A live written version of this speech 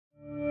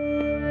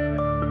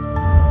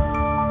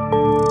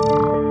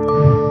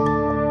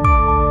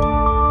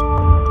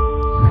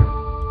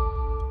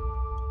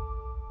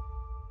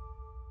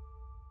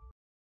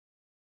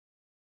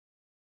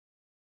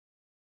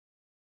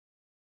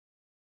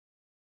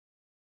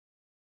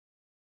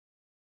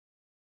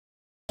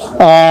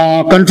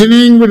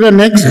Continuing with the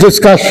next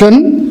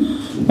discussion,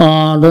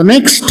 the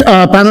next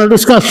panel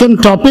discussion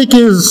topic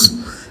is,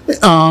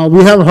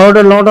 we have heard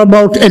a lot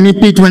about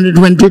NEP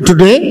 2020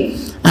 today,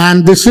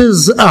 and this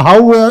is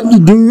how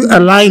do you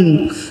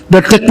align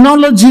the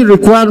technology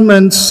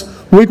requirements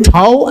with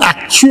how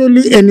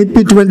actually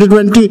NEP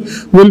 2020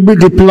 will be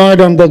deployed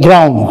on the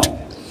ground.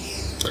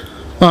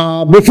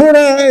 Before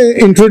I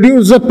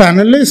introduce the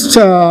panelists,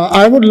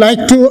 I would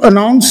like to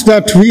announce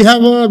that we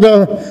have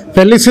the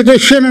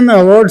felicitation and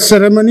award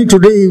ceremony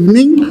today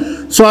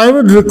evening. So I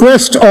would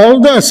request all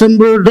the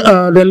assembled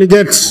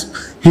delegates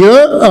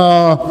here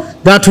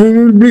that we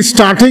will be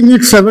starting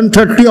at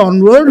 7:30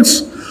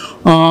 onwards,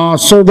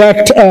 so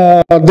that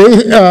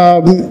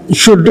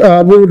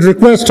we would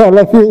request all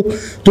of you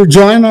to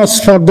join us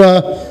for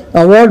the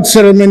award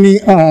ceremony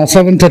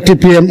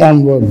 7:30 p.m.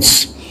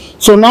 onwards.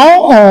 So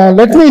now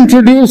let me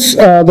introduce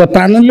the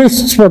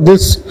panelists for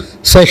this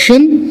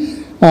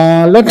session.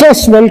 Let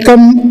us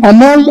welcome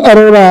Amol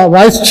Arora,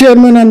 Vice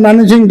Chairman and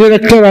Managing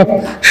Director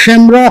of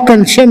Shamrock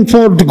and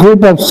Shenford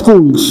Group of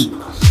Schools.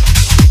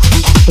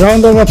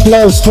 Round of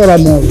applause for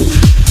Amol.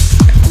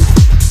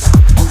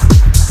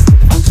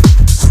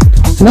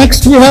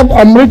 Next we have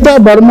Amrita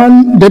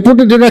Burman,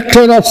 Deputy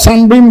Director of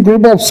Sunbeam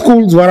Group of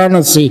Schools,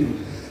 Varanasi.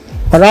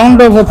 A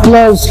round of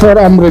applause for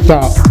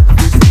Amrita.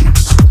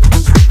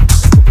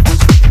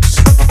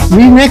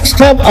 We next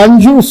have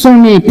Anju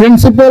Soni,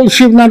 Principal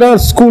Shivnadar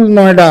School,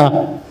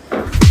 Noida.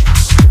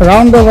 A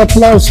round of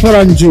applause for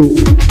Anju.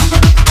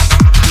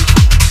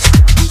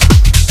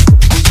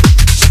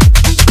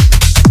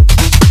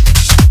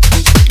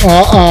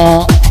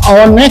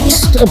 Our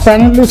next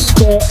panelist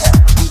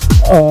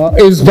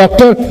is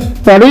Dr.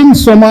 Pareen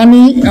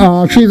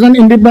Somani. She is an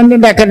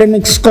independent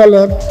academic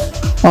scholar.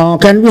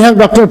 Can we have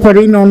Dr.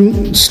 Pareen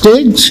on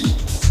stage?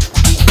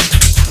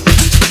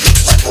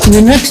 We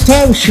next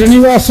have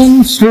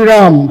Srinivasan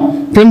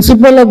Sriram,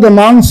 Principal of the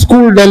Man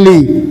School,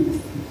 Delhi.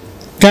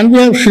 Can we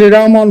have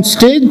Sriram on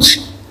stage?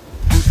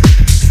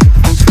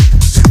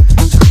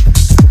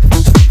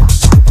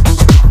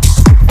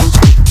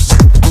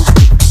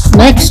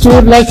 Next, we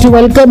would like to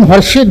welcome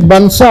Harshit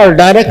Bansal,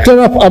 Director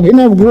of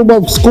Abhinav Group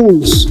of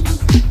Schools.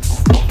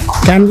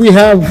 Can we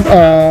have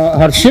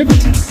Harshit?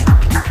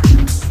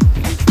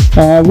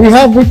 We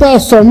have with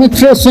us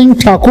Soumitra Singh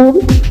Thakur,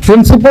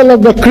 Principal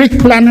of the Creek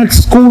Planet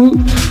School,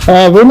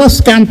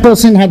 Venus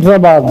Campus in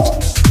Hyderabad.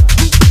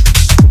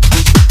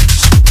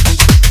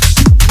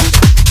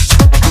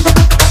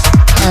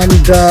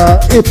 And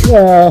if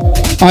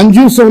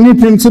Anju Soni,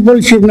 Principal,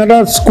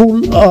 Shivnadar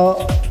School,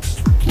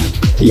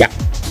 yeah.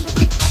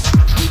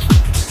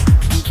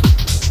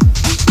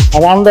 A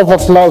round of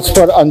applause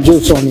for Anju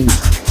Soni.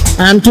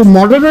 And to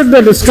moderate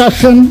the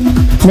discussion,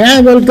 may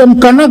I welcome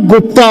Kanak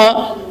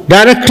Gupta,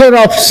 Director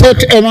of SET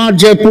MR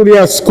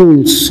Jaipuria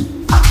Schools.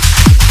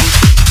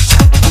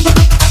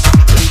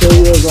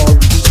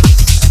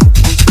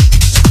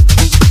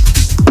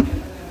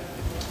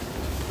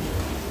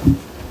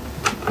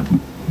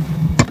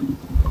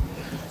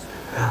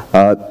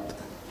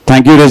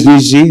 Thank you,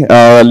 Rajneesh ji.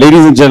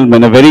 Ladies and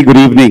gentlemen, a very good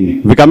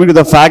evening. We're coming to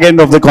the fag end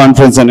of the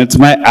conference, and it's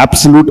my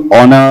absolute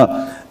honor,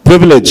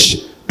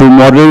 privilege to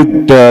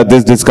moderate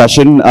this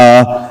discussion.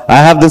 I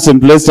have the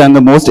simplest and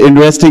the most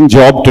interesting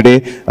job today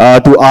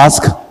to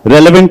ask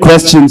relevant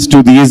questions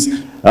to these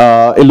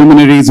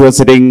illuminaries who are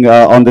sitting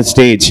on the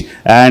stage,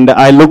 and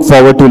I look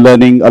forward to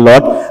learning a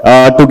lot.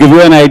 To give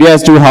you an idea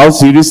as to how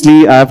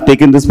seriously I have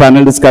taken this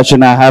panel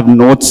discussion, I have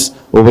notes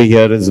over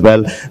here as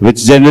well,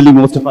 which generally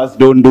most of us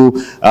don't do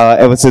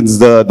ever since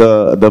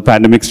the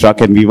pandemic struck,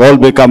 and we've all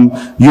become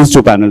used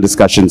to panel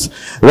discussions.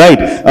 Right,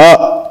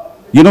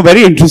 you know,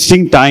 very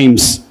interesting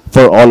times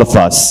for all of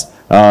us.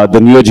 The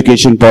new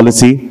education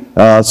policy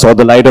saw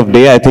the light of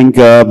day, I think,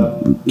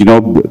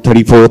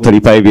 34,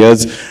 35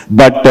 years.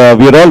 But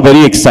we are all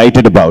very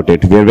excited about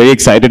it. We are very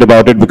excited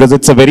about it because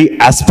it's a very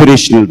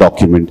aspirational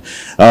document.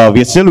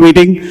 We are still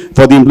waiting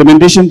for the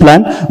implementation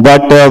plan,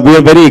 but we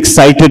are very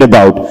excited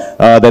about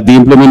that the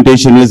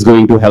implementation is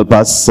going to help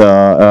us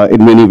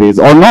in many ways,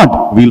 or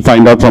not. We'll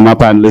find out from our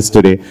panelists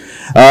today.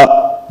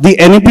 The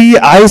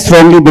NEP, I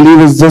strongly believe,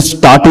 is the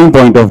starting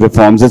point of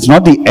reforms. It's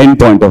not the end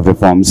point of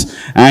reforms.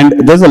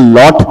 And there's a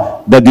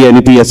lot that the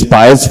NEP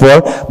aspires for,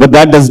 but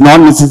that does not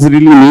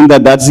necessarily mean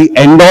that that's the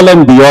end all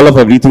and be all of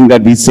everything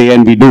that we say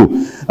and we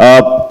do.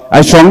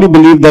 I strongly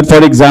believe that,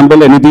 for example,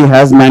 NEP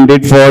has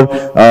mandate for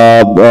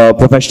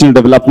professional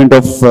development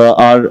of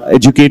our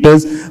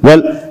educators.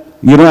 Well,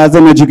 you know, as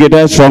an educator,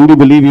 I strongly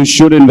believe you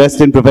should invest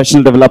in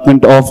professional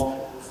development of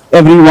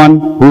everyone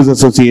who's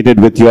associated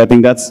with you. I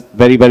think that's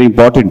very, very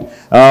important.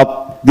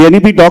 The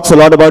NEP talks a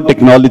lot about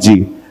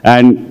technology,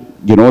 and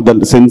you know,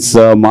 since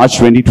March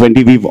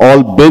 2020, we've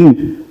all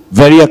been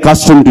very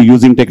accustomed to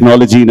using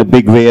technology in a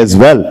big way as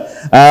well.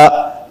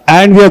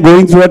 And we are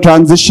going through a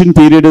transition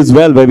period as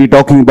well, where we're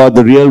talking about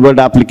the real world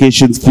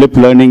applications, flip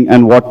learning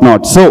and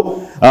whatnot.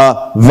 So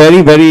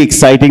very, very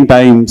exciting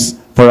times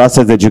for us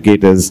as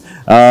educators.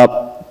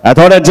 I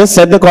thought I'd just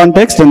set the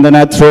context and then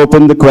I'd throw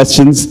open the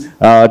questions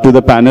to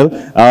the panel.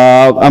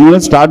 I'm going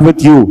to start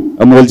with you,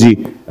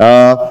 Amolji.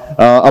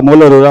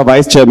 Amol Arora,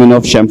 Vice Chairman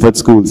of Shamford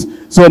Schools.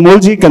 So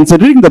Amolji,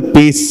 considering the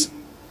pace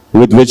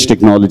with which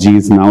technology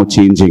is now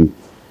changing,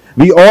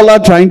 we all are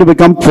trying to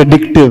become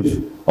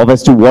predictive of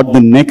as to what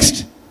the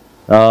next,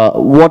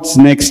 what's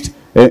next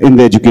in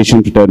the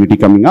education fraternity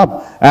coming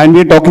up. And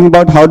we're talking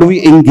about how do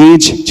we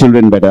engage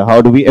children better,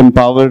 how do we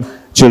empower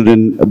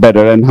children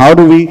better, and how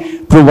do we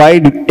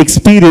provide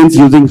experience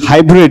using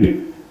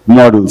hybrid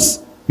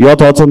models. Your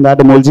thoughts on that,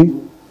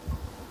 Amolji?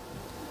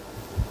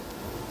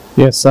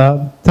 Yes,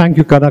 thank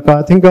you, Kanaka.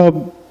 I think,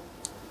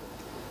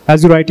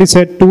 as you rightly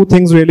said, two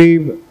things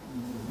really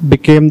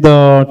became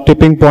the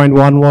tipping point.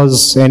 One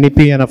was NEP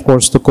and, of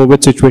course, the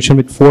COVID situation,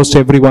 which forced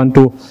everyone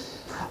to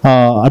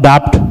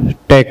adapt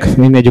tech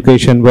in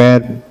education,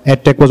 where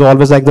EdTech was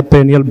always like the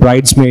perennial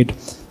bridesmaid,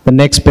 the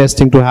next best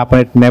thing to happen.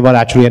 It never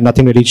actually, and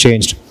nothing really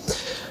changed.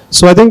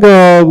 So I think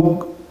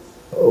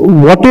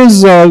what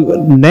is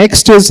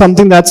next is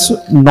something that's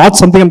not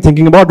something I'm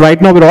thinking about.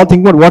 Right now, we're all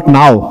thinking about what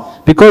now?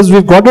 Because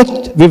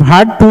we've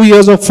had 2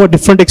 years of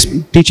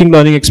different teaching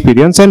learning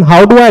experience, and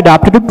how do I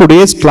adapt it to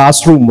today's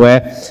classroom,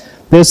 where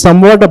there's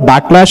somewhat a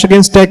backlash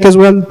against tech as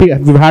well.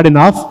 We've had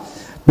enough.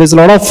 There's a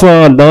lot of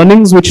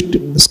learnings, which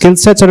skill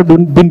sets that have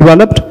been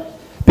developed,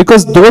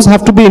 because those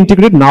have to be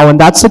integrated now, and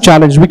that's the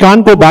challenge. We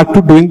can't go back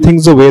to doing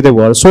things the way they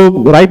were. So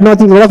right now, I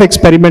think a lot of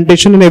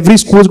experimentation, and every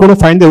school is going to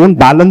find their own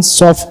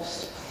balance of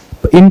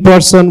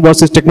in-person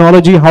versus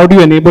technology. How do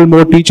you enable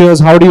more teachers?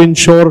 How do you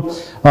ensure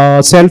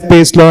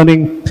self-paced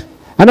learning?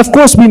 And of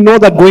course, we know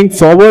that going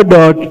forward,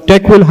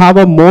 tech will have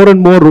a more and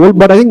more role.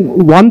 But I think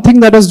one thing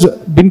that has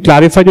been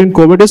clarified in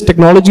COVID is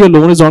technology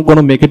alone is not going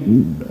to make it.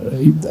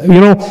 You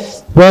know,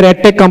 where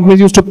EdTech companies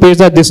used to pay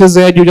that this is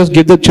it, you just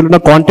give the children a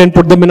content,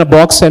 put them in a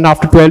box, and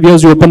after 12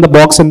 years, you open the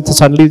box and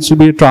suddenly it will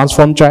be a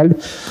transformed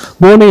child.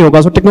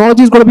 So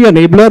technology is going to be an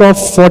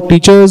enabler for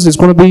teachers, it's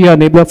going to be an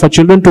enabler for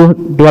children to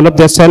develop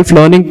their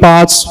self-learning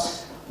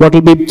paths, what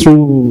will be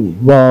through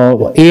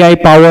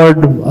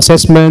AI-powered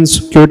assessments,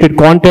 curated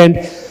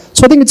content.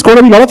 So I think it's going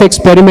to be a lot of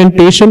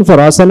experimentation for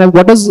us. And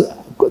what is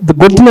the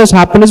good thing has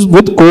happened is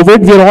with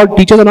COVID,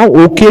 teachers are now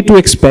okay to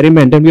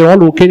experiment, and we're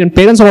all okay, and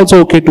parents are also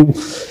okay to.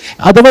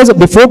 Otherwise,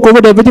 before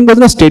COVID, everything was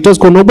in a status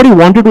quo. Nobody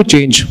wanted to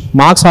change.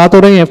 Marks haath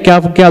ho rahe hain,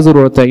 kya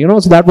zarurat hai? You know,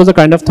 so that was the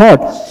kind of thought.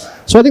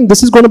 So I think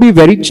this is going to be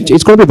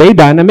it's going to be very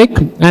dynamic,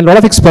 and a lot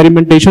of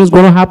experimentation is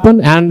going to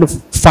happen, and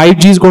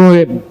 5G is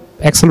going to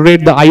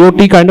accelerate the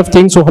IoT kind of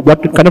thing. So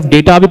what kind of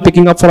data are we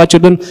picking up for our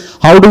children?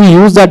 How do we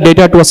use that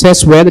data to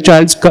assess where the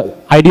child's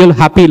ideal,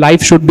 happy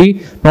life should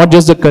be, not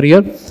just the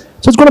career?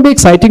 So it's going to be an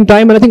exciting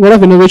time, and I think a lot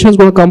of innovation is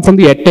going to come from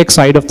the EdTech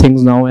side of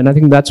things now, and I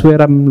think that's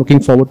where I'm looking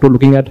forward to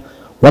looking at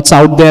what's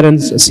out there and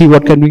see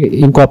what can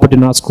we incorporate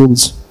in our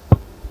schools.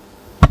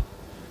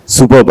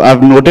 Superb.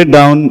 I've noted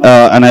down,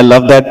 and I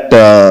love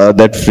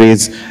that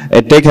phrase.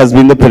 EdTech has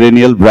been the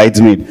perennial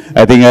bridesmaid.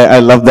 I think I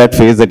love that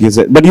phrase that you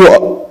said. But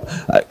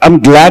I'm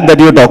glad that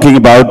you're talking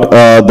about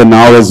the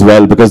now as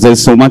well, because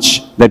there's so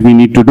much that we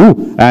need to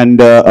do. And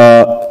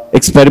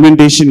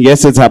experimentation,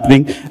 yes, it's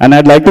happening. And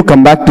I'd like to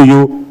come back to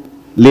you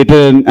later,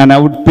 and I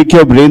would pick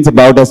your brains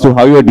about as to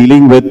how you're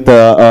dealing with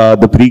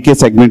the pre-K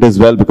segment as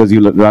well, because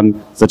you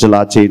run such a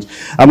large change.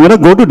 I'm going to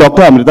go to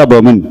Dr. Amrita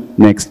Burman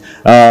next.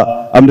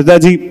 Amrita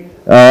ji,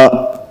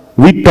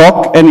 we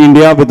talk in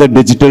India with a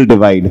digital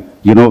divide.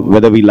 You know,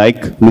 whether we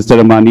like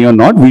Mr. Ambani or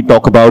not, we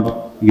talk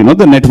about, you know,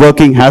 the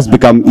networking has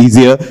become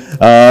easier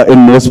in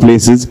most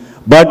places.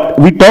 But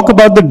we talk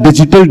about the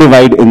digital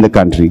divide in the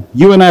country.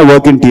 You and I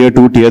work in tier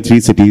 2, tier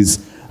 3 cities.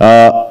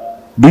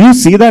 Do you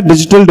see that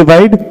digital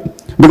divide?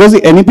 Because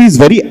the NEP is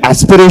very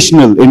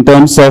aspirational in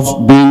terms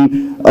of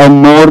being a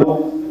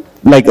more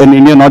like an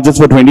India, not just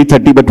for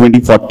 2030, but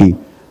 2040.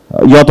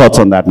 Your thoughts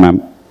on that,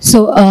 ma'am?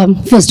 So,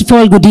 first of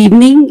all, good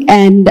evening,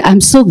 and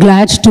I'm so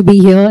glad to be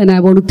here, and I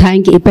want to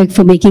thank APAC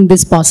for making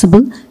this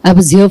possible. I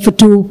was here for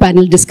 2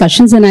 panel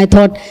discussions, and I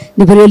thought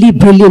they were really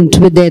brilliant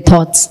with their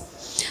thoughts.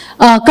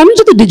 Coming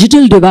to the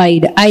digital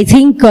divide, I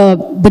think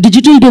the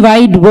digital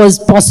divide was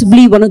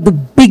possibly one of the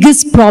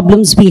biggest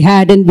problems we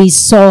had, and we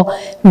saw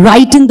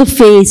right in the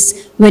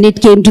face when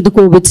it came to the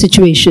COVID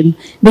situation.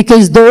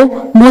 Because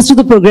though most of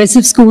the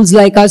progressive schools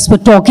like us were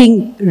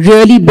talking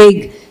really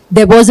big,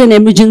 there was an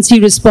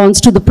emergency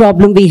response to the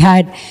problem we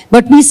had,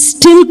 but we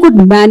still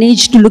could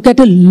manage to look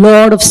at a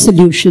lot of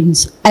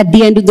solutions at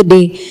the end of the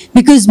day,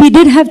 because we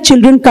did have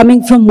children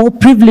coming from more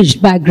privileged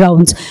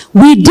backgrounds.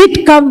 We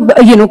did come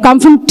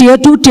from tier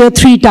 2, tier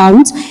 3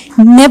 towns.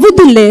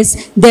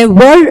 Nevertheless, there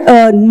were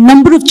a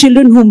number of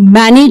children who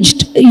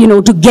managed,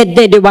 to get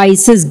their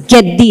devices,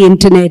 get the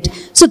internet.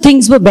 So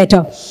things were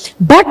better.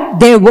 But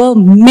there were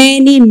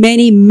many,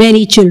 many,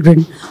 many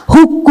children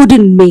who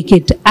couldn't make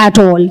it at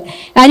all.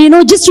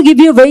 And just to give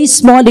you a very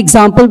small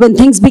example, when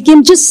things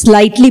became just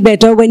slightly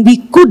better, when we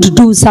could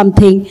do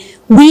something,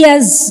 we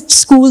as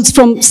schools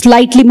from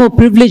slightly more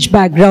privileged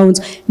backgrounds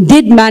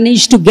did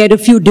manage to get a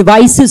few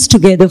devices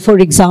together, for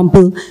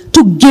example,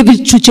 to give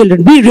it to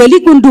children. We really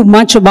couldn't do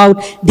much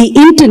about the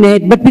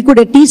internet, but we could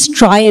at least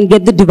try and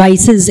get the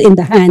devices in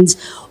the hands.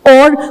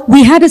 Or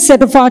we had a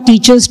set of our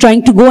teachers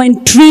trying to go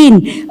and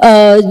train,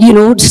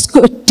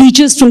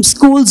 teachers from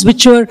schools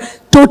which were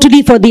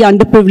totally for the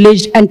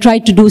underprivileged and try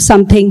to do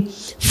something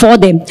for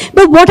them.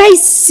 But what I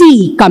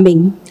see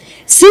coming,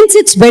 since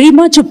it's very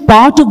much a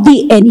part of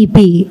the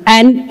NEP,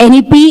 and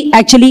NEP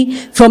actually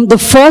from the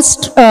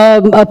first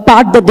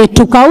part that they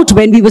took out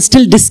when we were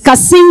still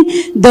discussing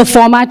the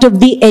format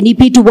of the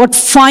NEP to what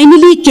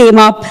finally came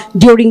up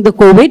during the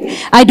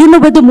COVID, I don't know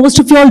whether most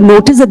of you all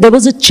noticed that there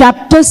was a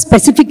chapter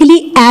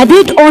specifically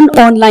added on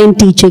online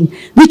teaching,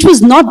 which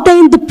was not there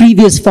in the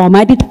previous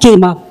format. It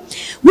came up,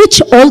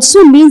 which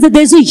also means that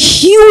there's a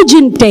huge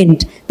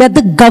intent that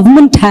the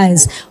government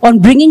has on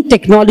bringing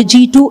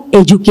technology to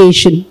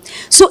education.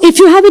 So if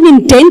you have an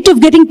intent of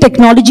getting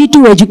technology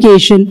to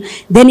education,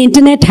 then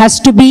internet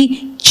has to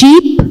be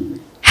cheap,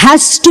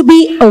 has to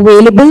be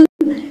available.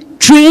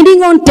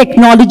 Training on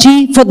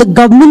technology for the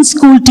government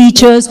school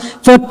teachers,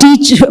 for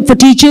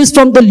teachers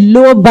from the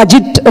lower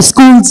budget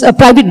schools,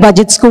 private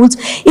budget schools,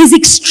 is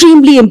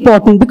extremely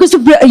important, because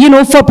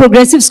for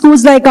progressive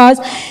schools like ours,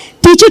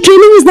 teacher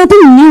training is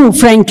nothing new,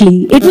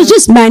 frankly. It was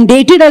just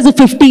mandated as a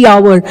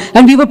 50-hour,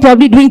 and we were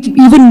probably doing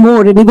even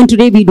more, and even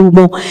today we do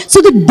more.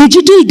 So the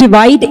digital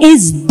divide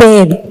is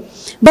there.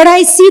 But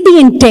I see the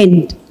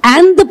intent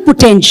and the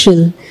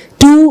potential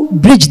to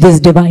bridge this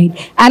divide,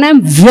 and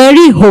I'm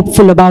very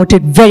hopeful about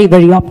it, very,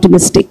 very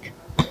optimistic.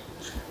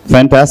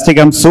 Fantastic.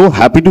 I'm so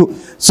happy to.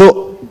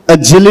 So,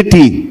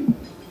 agility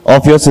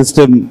of your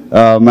system,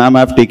 ma'am,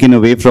 I've taken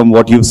away from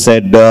what you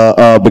said,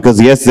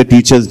 because yes, the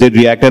teachers did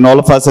react, and all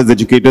of us as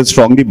educators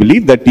strongly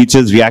believe that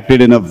teachers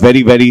reacted in a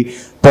very, very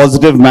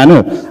positive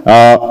manner.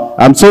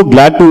 I'm so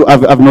glad to,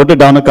 I've noted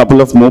down a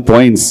couple of more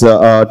points.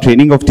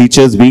 Training of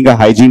teachers being a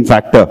hygiene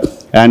factor,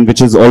 and which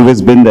has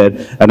always been there.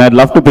 And I'd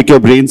love to pick your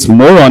brains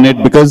more on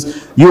it,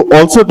 because you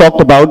also talked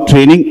about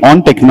training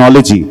on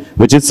technology,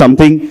 which is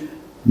something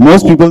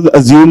most people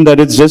assume that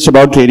it's just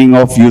about training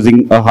of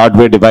using a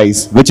hardware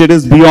device, which it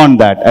is beyond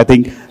that. I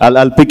think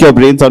I'll pick your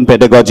brains on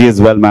pedagogy as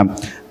well, ma'am.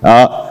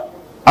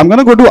 I'm going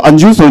to go to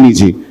Anju Soni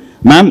ji.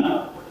 Ma'am,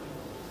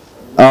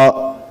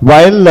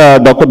 while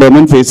Dr.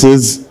 Berman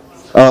faces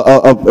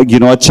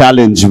a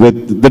challenge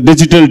with the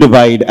digital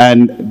divide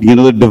and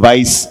the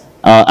device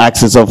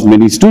access of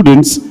many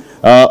students,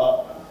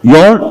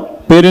 your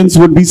parents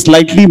would be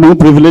slightly more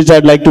privileged,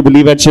 I'd like to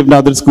believe, at Shiv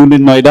Nadar School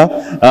in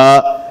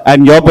Noida.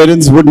 And your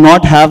parents would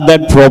not have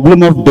that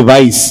problem of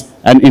device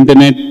and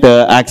internet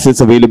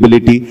access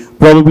availability,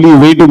 probably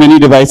way too many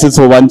devices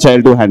for one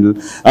child to handle.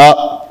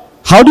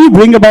 How do you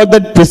bring about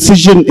that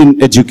precision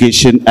in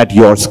education at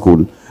your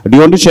school? Do you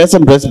want to share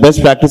some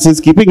best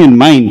practices, keeping in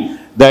mind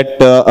that,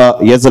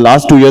 yes, the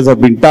last 2 years have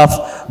been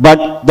tough,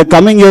 but the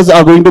coming years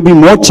are going to be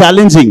more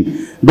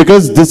challenging,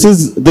 because this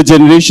is the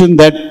generation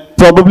that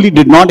probably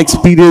did not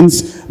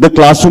experience the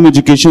classroom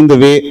education the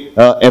way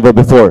ever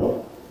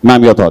before.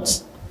 Ma'am, your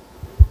thoughts?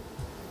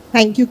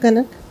 Thank you,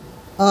 Kanak.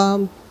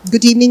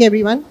 Good evening,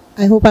 everyone.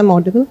 I hope I'm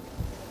audible.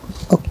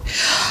 Okay.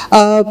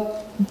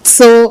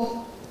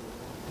 So,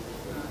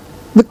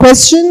 the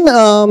question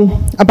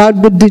about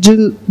the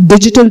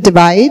digital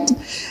divide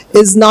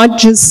is not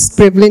just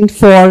prevalent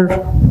for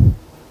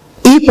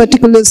a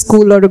particular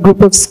school or a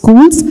group of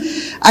schools.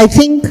 I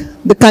think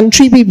the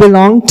country we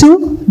belong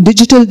to,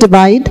 digital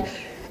divide,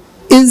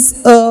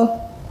 is an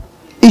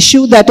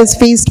issue that is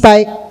faced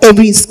by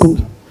every school.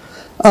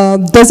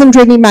 Doesn't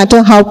really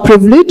matter how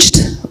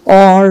privileged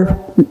or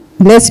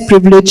less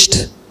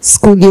privileged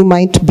school you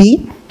might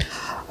be.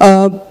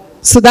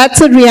 So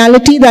that's a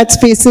reality that's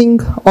facing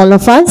all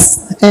of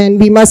us, and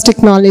we must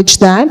acknowledge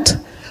that.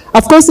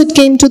 Of course, it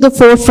came to the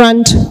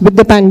forefront with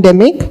the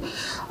pandemic.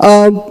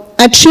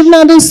 At Shiv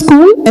Nadar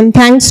School, and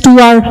thanks to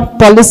our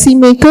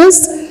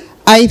policymakers,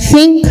 I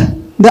think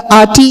the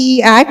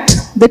RTE Act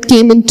that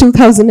came in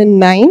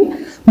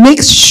 2009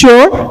 makes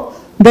sure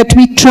that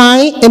we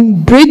try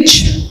and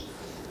bridge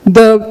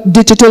the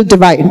digital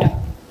divide.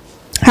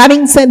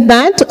 Having said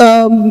that,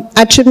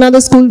 at Shiv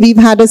Nadar School, we've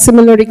had a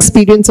similar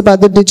experience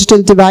about the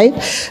digital divide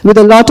with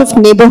a lot of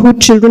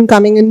neighborhood children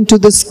coming into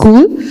the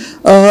school.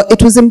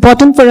 It was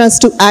important for us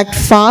to act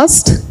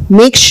fast,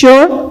 make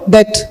sure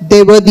that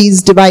there were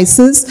these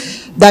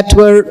devices that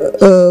were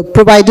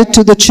provided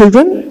to the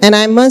children. And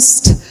I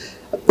must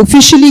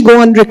officially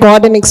go on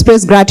record and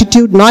express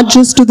gratitude not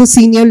just to the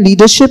senior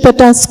leadership at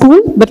our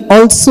school, but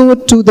also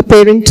to the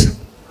parent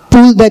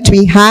pool that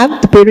we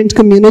have, the parent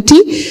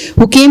community,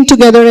 who came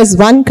together as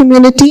one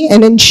community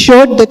and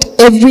ensured that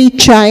every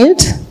child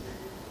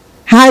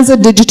has a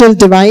digital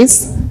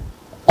device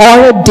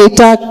or a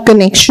data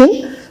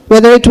connection,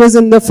 whether it was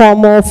in the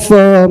form of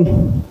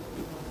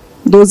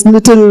those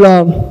little,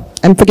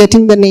 I'm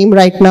forgetting the name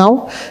right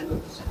now.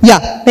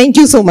 Yeah, thank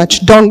you so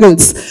much,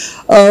 dongles.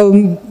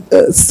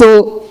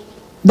 So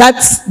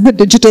that's the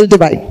digital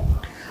divide.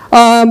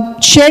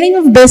 Sharing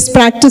of best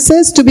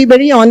practices, to be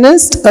very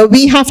honest,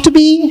 we have to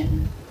be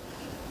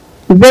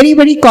very,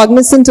 very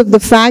cognizant of the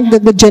fact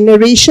that the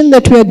generation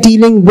that we are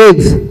dealing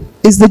with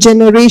is the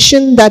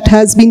generation that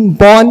has been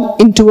born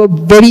into a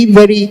very,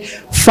 very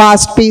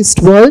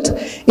fast-paced world,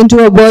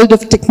 into a world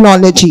of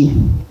technology.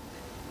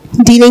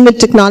 Dealing with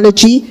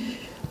technology,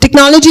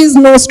 technology is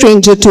no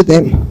stranger to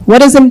them.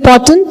 What is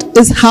important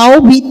is how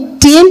we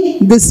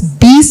tame this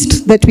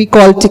beast that we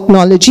call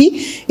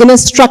technology in a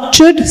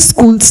structured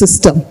school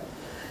system.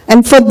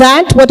 And for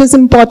that, what is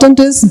important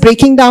is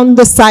breaking down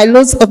the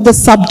silos of the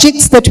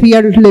subjects that we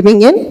are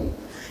living in,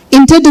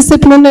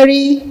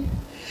 interdisciplinary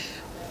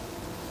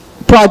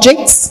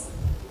projects,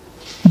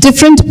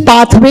 different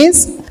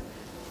pathways,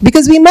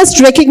 because we must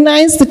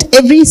recognize that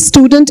every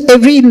student,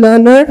 every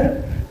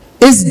learner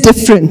is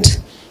different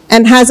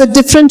and has a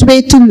different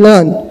way to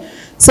learn.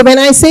 So when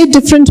I say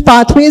different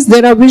pathways,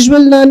 there are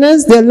visual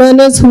learners, there are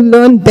learners who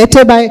learn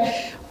better by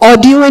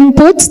audio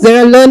inputs,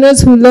 there are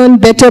learners who learn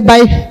better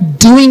by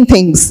doing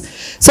things.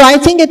 So I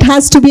think it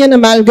has to be an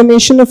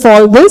amalgamation of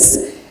all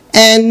this.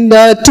 And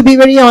to be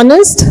very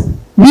honest,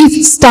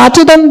 we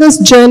started on this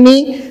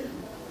journey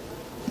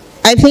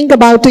I think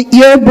about a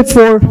year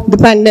before the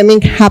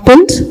pandemic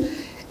happened,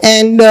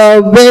 and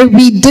where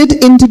we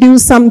did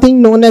introduce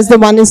something known as the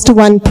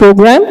 1:1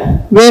 program,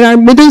 where our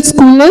middle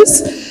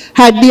schoolers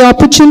had the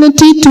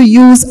opportunity to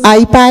use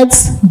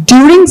iPads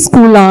during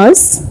school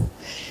hours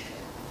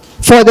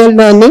for their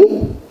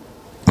learning,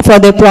 for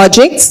their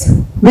projects,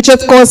 which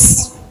of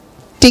course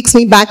takes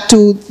me back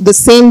to the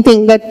same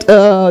thing that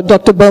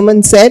Dr.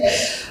 Berman said,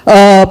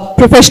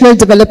 professional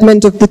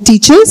development of the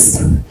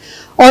teachers.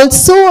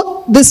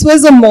 Also, this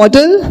was a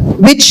model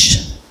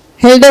which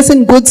held us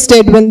in good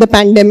stead when the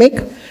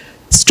pandemic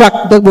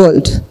struck the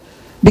world,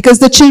 because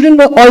the children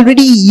were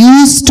already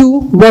used to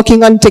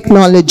working on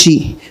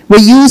technology, were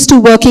used to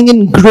working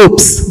in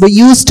groups, were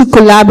used to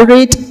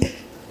collaborate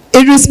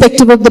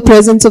irrespective of the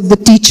presence of the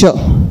teacher.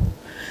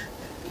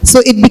 So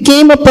it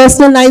became a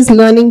personalized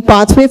learning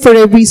pathway for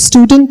every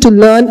student to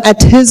learn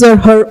at his or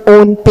her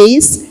own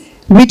pace,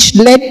 which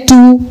led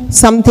to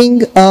something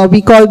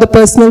we call the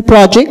personal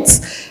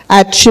projects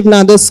at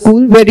Shivnada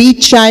School, where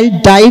each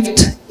child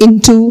dived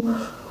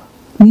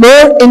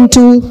more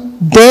into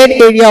their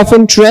area of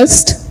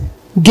interest,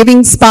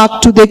 giving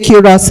spark to their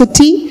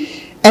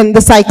curiosity and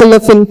the cycle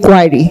of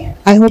inquiry.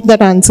 I hope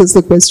that answers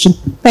the question.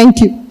 Thank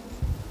you.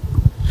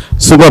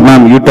 Super,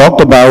 ma'am. You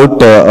talked about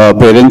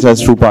parents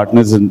as true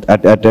partners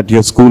at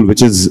your school,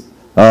 which is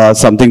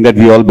something that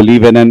we all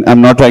believe in, and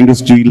I'm not trying to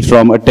steal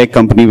from a tech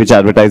company which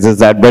advertises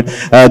that, but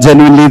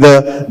genuinely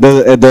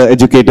the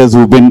educators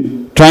who've been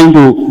trying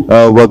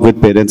to work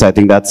with parents, I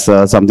think that's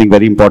something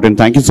very important.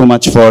 Thank you so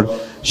much for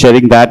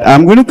sharing that.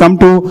 I'm going to come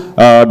to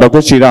Dr.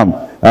 Sriram.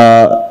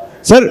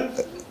 Sir,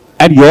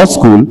 at your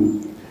school,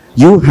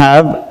 you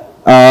have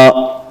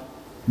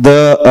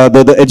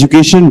the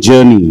education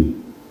journey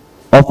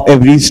of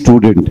every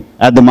student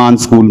at the MAN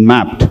school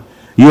mapped.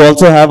 You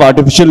also have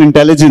artificial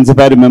intelligence, if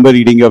I remember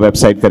reading your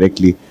website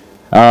correctly.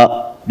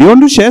 Do you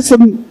want to share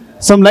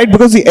some light?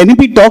 Because the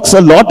NEP talks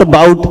a lot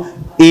about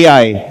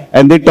AI,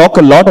 and they talk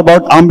a lot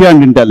about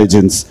ambient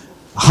intelligence.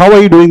 How are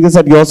you doing this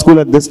at your school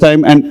at this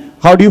time, and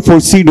how do you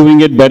foresee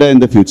doing it better in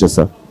the future,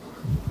 sir?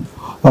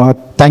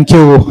 Thank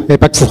you,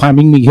 APAC, for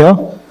having me here.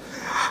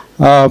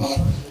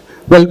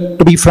 Well,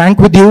 to be frank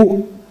with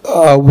you,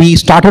 we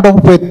started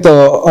off with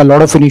a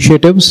lot of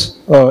initiatives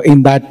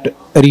in that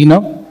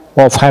arena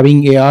of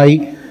having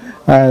AI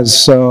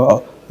as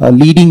a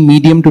leading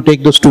medium to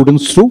take the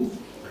students through,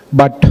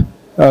 but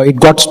it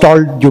got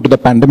stalled due to the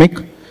pandemic,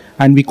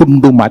 and we couldn't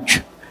do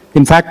much.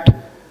 In fact,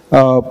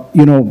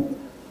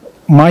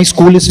 my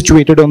school is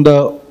situated on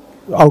the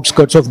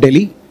outskirts of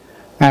Delhi,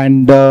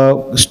 and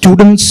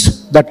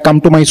students that come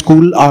to my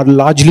school are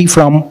largely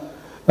from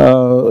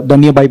the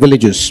nearby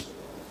villages.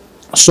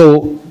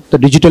 So the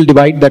digital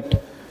divide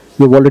that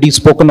we've already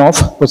spoken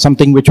of was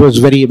something which was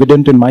very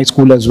evident in my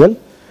school as well.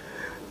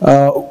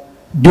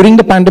 During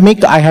the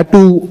pandemic, I had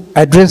to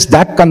address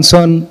that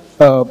concern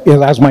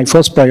as my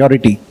first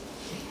priority.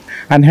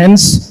 And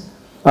hence,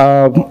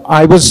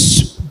 I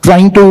was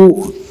trying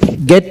to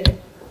get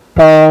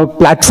a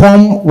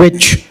platform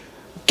which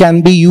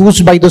can be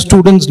used by the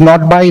students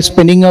not by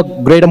spending a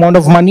great amount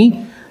of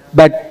money,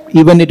 but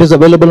even it is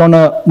available on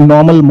a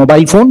normal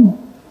mobile phone.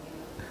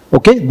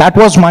 Okay, that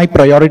was my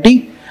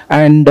priority,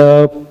 and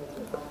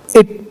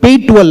it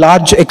paid to a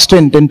large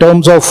extent in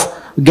terms of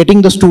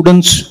getting the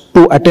students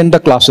to attend the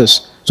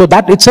classes. So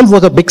that itself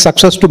was a big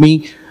success to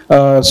me,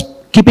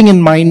 keeping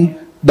in mind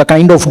the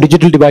kind of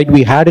digital divide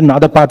we had in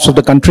other parts of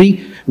the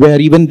country, where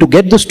even to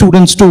get the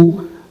students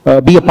to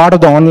be a part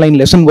of the online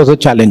lesson was a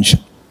challenge.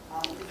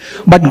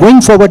 But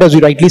going forward, as you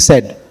rightly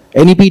said,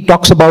 NEP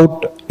talks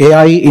about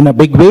AI in a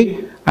big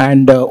way,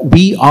 and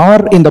we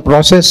are in the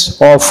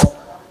process of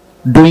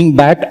doing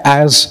that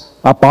as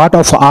a part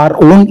of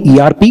our own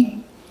ERP,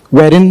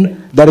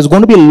 wherein there is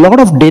going to be a lot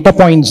of data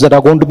points that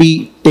are going to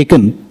be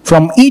taken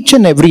from each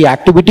and every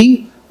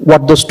activity,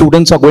 what the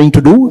students are going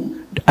to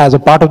do as a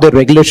part of their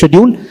regular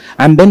schedule,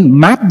 and then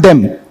map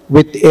them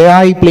with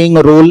AI playing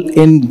a role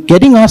in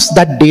getting us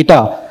that data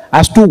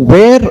as to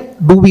where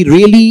do we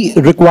really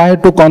require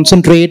to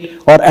concentrate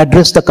or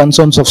address the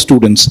concerns of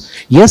students.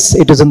 Yes,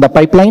 it is in the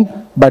pipeline,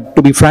 but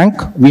to be frank,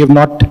 we have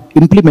not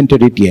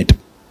implemented it yet.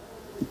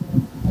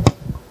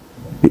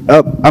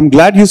 I'm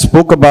glad you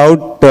spoke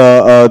about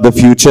the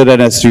future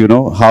and as to, you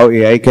know, how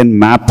AI can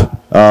map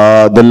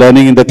the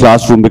learning in the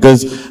classroom,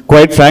 because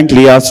quite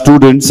frankly, our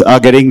students are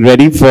getting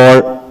ready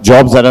for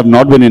jobs that have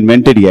not been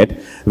invented yet.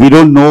 We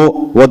don't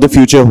know what the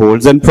future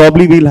holds, and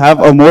probably we'll have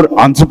a more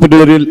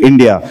entrepreneurial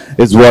India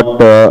is what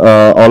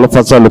all of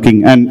us are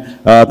looking. And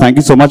thank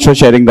you so much for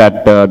sharing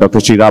that, Dr.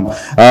 Sriram.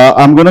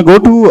 I'm going to go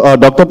to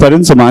Dr.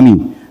 Parin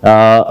Samani.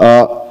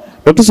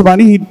 Dr.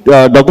 Samani,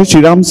 Dr.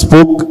 Sriram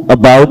spoke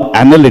about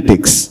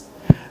analytics,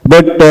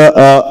 but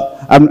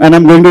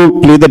I'm going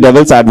to play the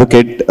devil's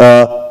advocate.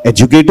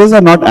 Educators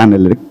are not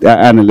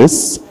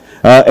analysts.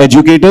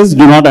 Educators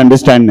do not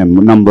understand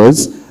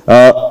numbers.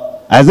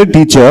 As a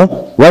teacher,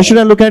 why should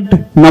I look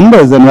at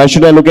numbers and why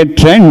should I look at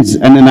trends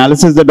and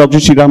analysis that Dr.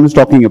 Sriram is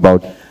talking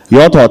about?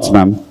 Your thoughts,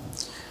 ma'am.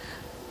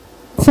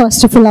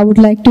 First of all, I would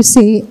like to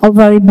say a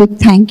very big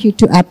thank you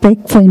to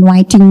APAC for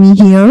inviting me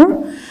here.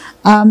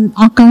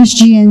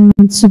 Akashji and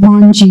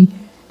Subhanji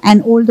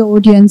and all the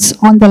audience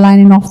on the line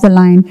and off the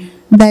line,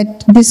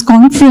 that this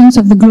conference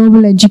of the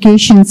Global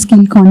Education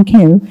Skill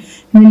Conclave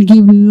will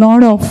give a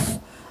lot of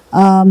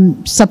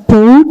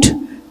support,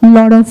 a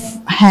lot of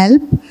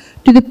help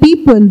to the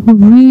people who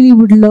really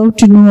would love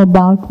to know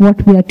about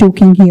what we are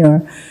talking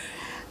here.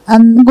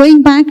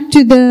 Going back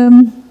to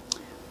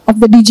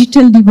the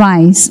digital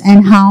device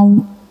and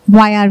how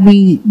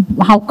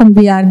come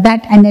we are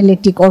that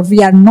analytic or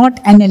we are not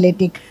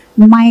analytic.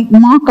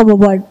 Mark our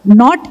word,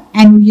 not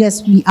and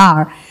yes we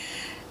are.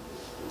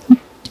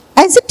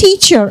 As a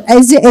teacher,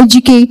 as an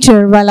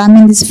educator, well, I'm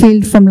in this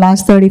field from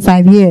last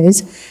 35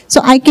 years, so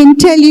I can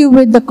tell you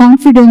with the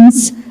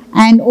confidence,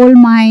 and all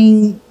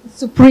my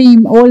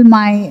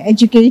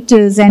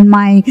educators and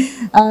my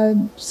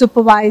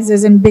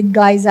supervisors and big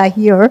guys are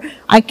here,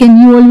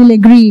 you all will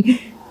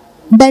agree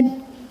that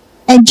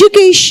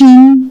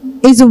education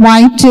is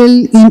vital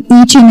in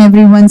each and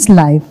everyone's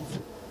life.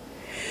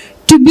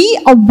 To be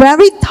a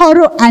very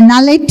thorough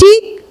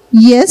analytic,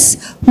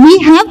 yes, we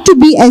have to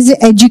be as an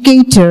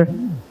educator.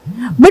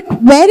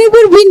 But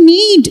wherever we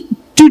need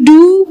to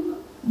do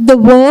the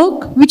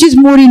work, which is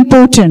more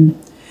important.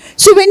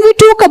 So when we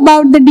talk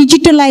about the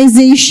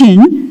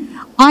digitalization,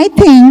 I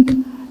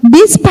think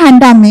this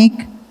pandemic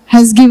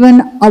has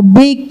given a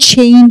big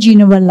change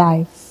in our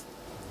life.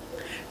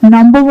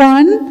 Number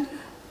one,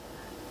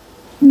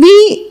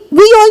 we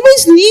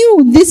always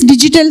knew this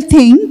digital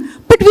thing,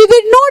 but we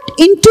were not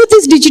into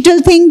this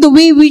digital thing the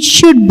way we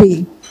should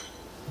be.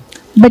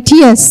 But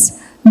yes,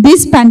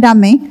 this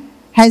pandemic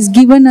has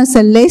given us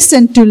a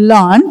lesson to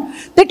learn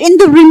that in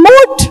the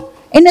remote,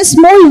 in a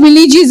small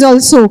villages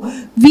also,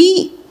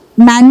 we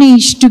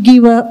managed to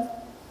give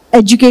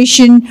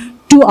education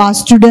to our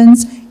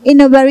students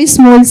in a very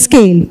small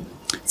scale.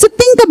 So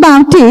think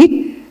about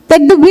it,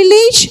 that the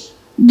village,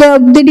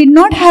 they did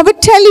not have a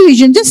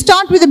television. Just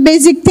start with a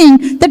basic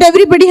thing, that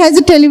everybody has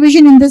a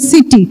television in the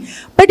city.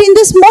 But in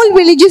the small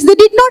villages, they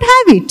did not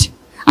have it.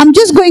 I'm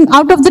just going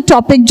out of the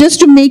topic just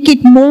to make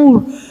it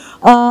more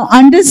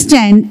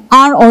understand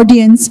our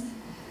audience,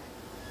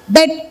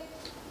 that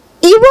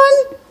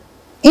even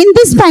in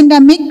this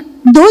pandemic,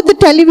 though the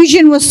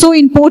television was so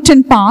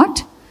important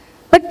part,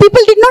 but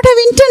people did not have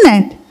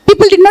internet.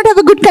 People did not have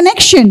a good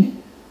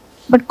connection.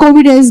 But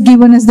COVID has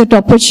given us that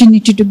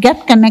opportunity to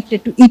get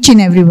connected to each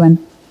and everyone.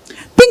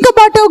 Think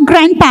about our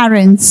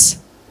grandparents.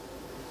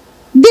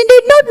 They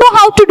did not know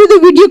how to do the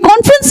video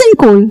conferencing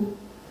call.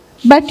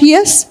 But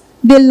yes,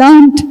 they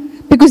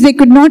learned, because they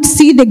could not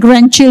see the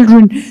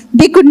grandchildren.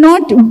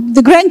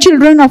 The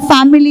grandchildren of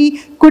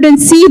family couldn't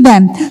see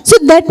them. So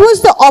that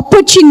was the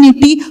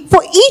opportunity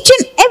for each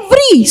and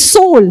every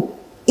soul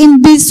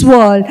in this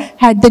world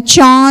had the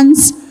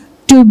chance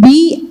to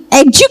be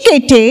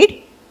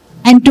educated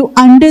and to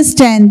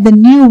understand the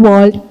new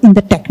world in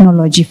the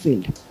technology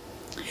field.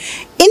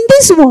 In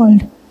this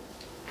world,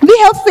 we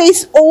have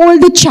faced all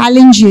the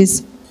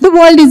challenges. The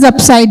world is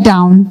upside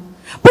down.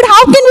 But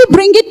how can we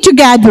bring it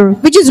together,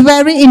 which is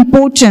very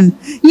important?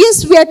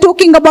 Yes, we are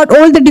talking about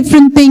all the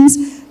different things.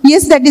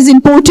 Yes, that is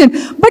important.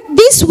 But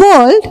this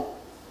world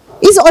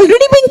is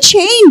already been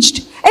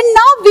changed. And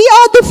now we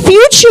are the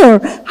future.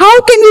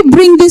 How can we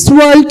bring this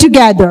world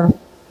together?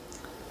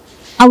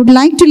 I would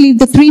like to leave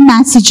the 3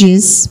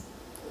 messages.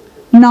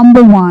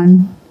 Number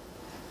 1,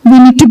 we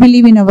need to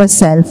believe in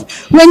ourselves.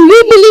 When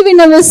we believe in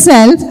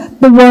ourselves,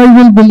 the world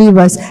will believe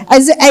us.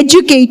 As an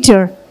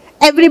educator,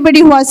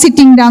 everybody who are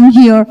sitting down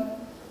here,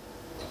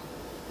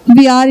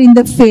 we are in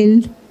the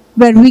field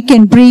where we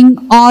can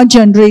bring our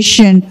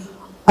generation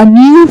a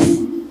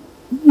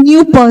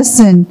new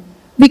person.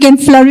 We can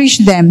flourish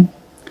them.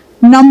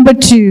 Number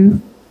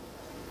 2,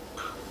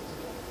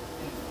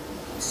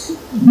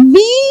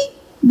 be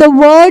the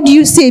word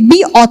you say,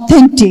 be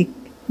authentic,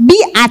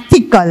 be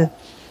ethical.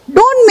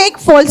 Don't make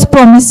false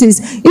promises.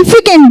 If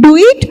you can do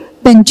it,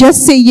 then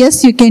just say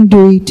yes, you can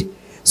do it.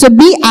 So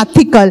be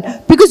ethical,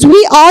 because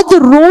we are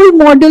the role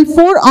model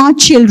for our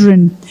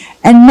children.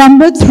 And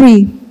number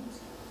 3,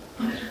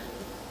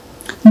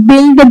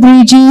 build the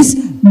bridges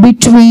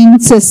between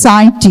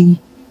society,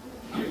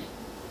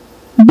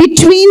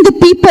 between the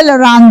people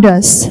around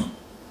us,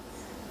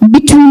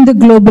 between the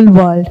global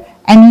world.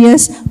 And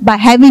yes, by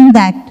having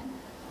that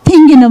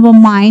thing in our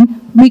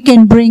mind, we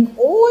can bring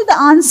all the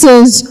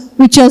answers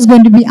which are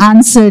going to be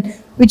answered,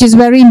 which is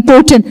very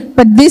important.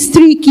 But these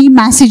 3 key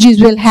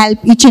messages will help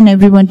each and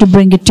everyone to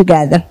bring it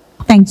together.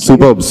 Thank you.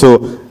 Superb.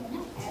 So,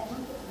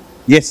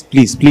 yes,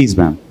 please,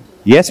 ma'am.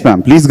 Yes,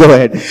 ma'am. Please go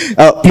ahead.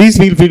 Please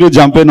feel free to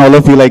jump in, all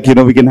of you. Like,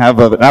 we can have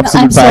an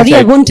absolute I'm sorry,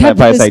 I won't have,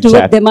 because two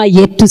chat. of them are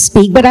yet to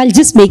speak, but I'll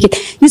just make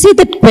it. You see,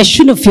 that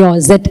question of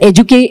yours, that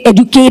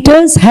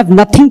educators have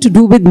nothing to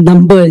do with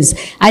numbers,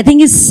 I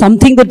think is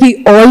something that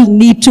we all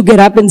need to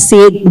get up and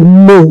say,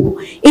 no,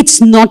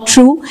 it's not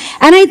true.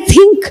 And I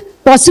think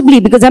possibly,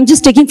 because I'm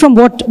just taking from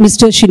what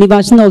Mr.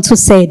 Srinivasan also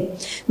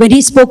said, when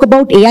he spoke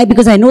about AI,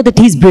 because I know that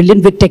he's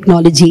brilliant with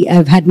technology.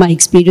 I've had my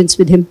experience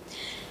with him.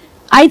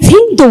 I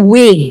think the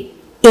way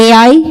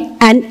AI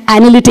and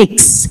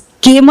analytics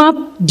came up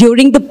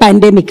during the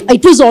pandemic,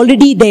 it was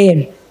already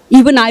there.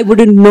 Even I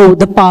wouldn't know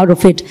the power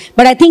of it.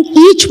 But I think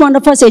each one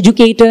of us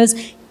educators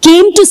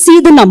came to see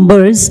the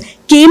numbers,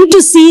 came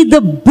to see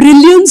the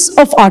brilliance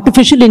of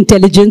artificial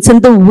intelligence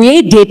and the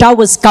way data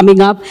was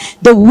coming up,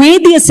 the way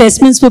the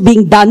assessments were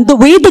being done, the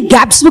way the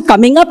gaps were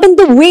coming up, and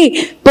the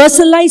way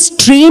personalized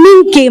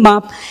training came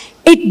up.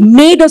 It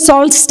made us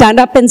all stand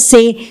up and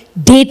say,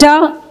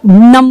 data,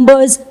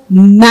 numbers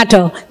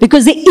matter,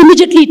 because they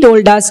immediately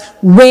told us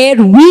where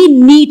we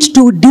need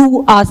to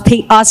do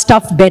our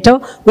stuff better,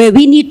 where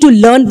we need to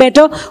learn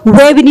better,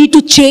 where we need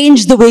to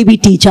change the way we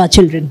teach our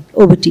children.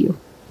 Over to you.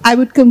 I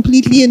would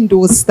completely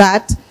endorse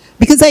that,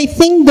 because I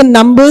think the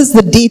numbers,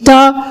 the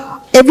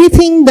data,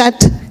 everything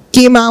that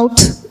came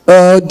out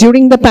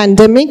during the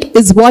pandemic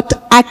is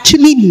what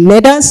actually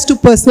led us to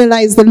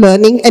personalize the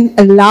learning and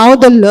allow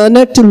the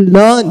learner to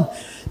learn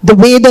the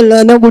way the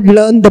learner would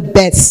learn the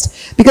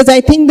best. Because I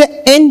think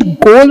the end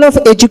goal of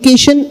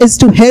education is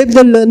to help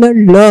the learner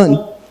learn.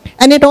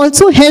 And it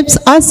also helps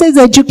us as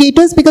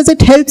educators, because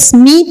it helps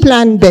me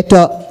plan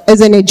better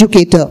as an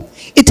educator.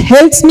 It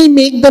helps me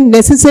make the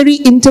necessary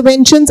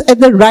interventions at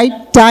the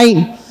right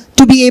time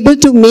to be able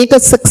to make a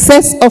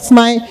success of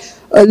my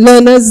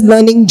learner's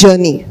learning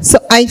journey. So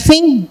I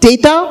think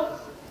data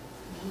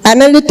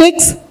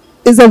analytics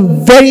is a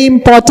very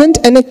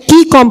important and a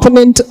key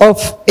component of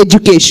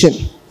education.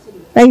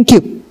 Thank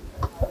you.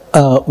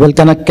 Well,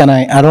 can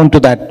I add on to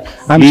that?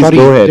 I'm Please sorry,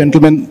 go ahead.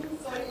 gentlemen.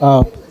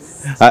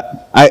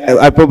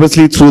 I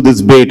purposely threw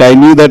this bait. I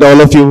knew that all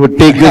of you would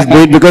take this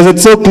bait because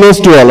it's so close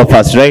to all of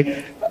us,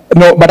 right?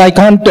 No, but I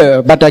can't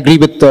but agree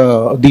with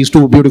these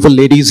 2 beautiful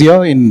ladies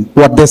here in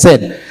what they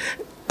said.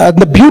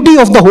 The beauty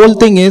of the whole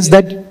thing is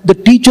that the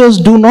teachers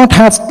do not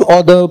have to,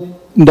 or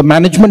the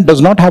management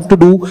does not have to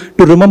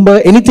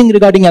remember anything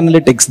regarding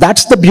analytics.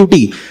 That's the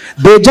beauty.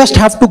 They just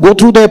have to go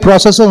through their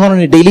processes on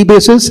a daily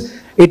basis.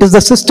 It is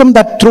the system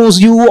that throws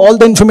you all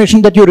the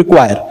information that you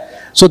require.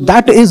 So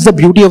that is the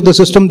beauty of the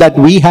system that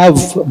we have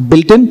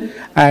built in,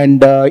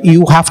 and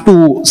you have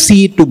to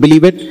see it to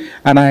believe it.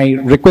 And I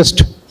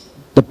request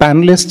the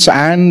panelists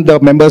and the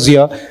members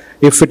here,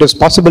 if it is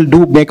possible,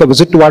 do make a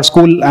visit to our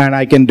school and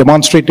I can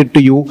demonstrate it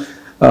to you.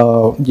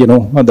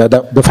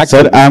 The fact.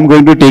 Sir, I'm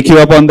going to take you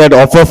up on that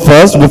offer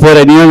first before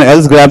anyone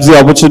else grabs the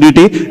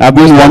opportunity. I've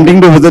been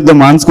wanting to visit the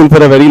Man School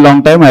for a very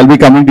long time. I'll be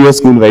coming to your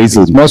school very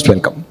soon. Most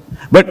welcome.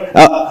 But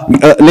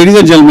ladies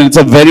and gentlemen, it's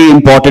a very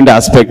important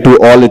aspect to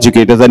all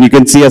educators, and you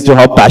can see as to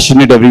how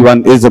passionate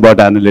everyone is about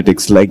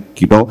analytics. Like,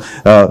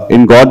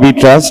 in God we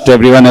trust,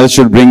 everyone else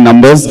should bring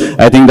numbers.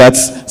 I think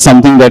that's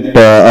something that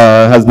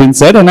has been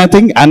said, and I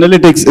think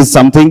analytics is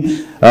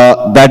something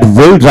that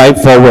will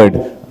drive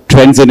forward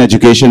trends in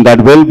education,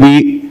 that will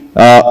be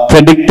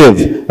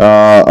predictive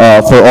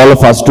for all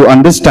of us to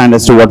understand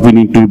as to what we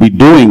need to be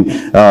doing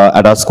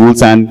at our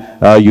schools and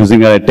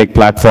using our tech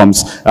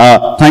platforms.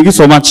 Thank you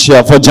so much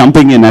for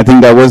jumping in. I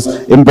think that was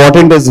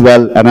important as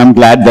well, and I'm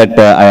glad that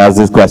I asked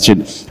this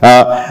question.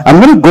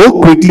 I'm going to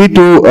go quickly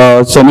to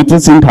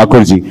Soumitra Singh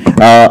Thakurji.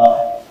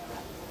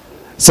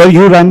 Sir,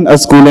 you run a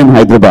school in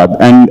Hyderabad,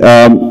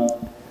 and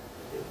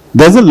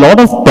there's a lot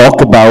of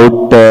talk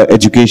about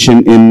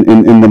education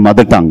in the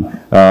mother tongue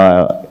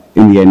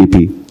in the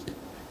NEP.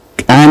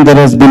 And there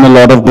has been a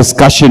lot of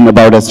discussion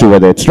about as to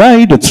whether it's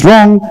right, it's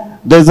wrong.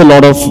 There's a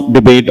lot of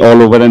debate all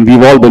over, and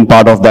we've all been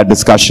part of that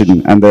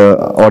discussion, and the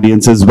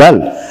audience as well.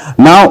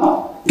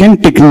 Now,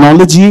 can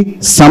technology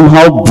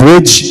somehow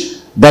bridge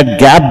that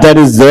gap that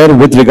is there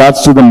with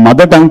regards to the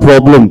mother tongue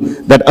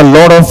problem that a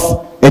lot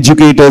of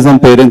educators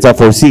and parents are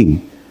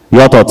foreseeing?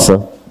 Your thoughts,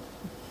 sir?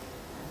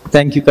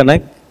 Thank you,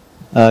 Kanak.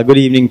 Good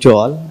evening to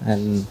all,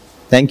 and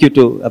thank you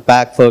to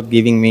APAC for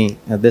giving me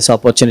this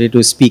opportunity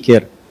to speak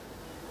here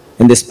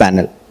in this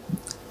panel.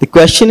 The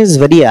question is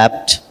very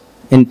apt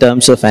in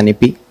terms of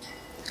NEP.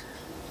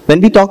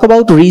 When we talk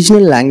about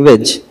regional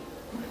language,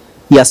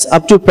 Yes,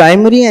 up to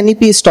primary,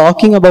 NEP is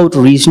talking about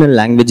regional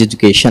language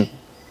education.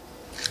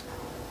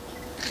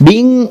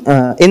 Being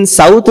in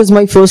South is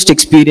my first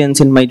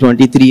experience in my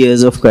 23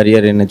 years of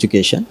career in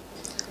education.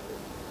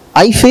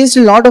 I faced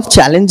a lot of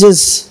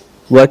challenges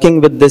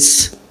working with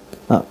this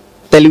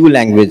Telugu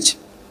language.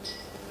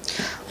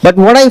 But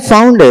what I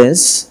found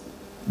is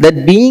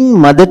that being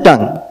mother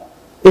tongue,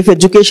 if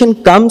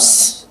education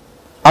comes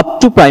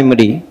up to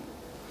primary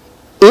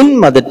in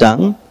mother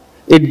tongue,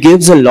 it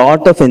gives a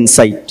lot of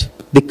insight.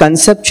 The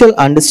conceptual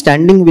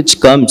understanding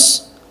which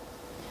comes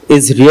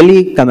is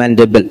really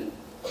commendable.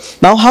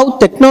 Now, how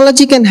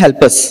technology can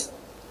help us?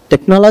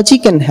 Technology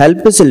can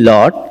help us a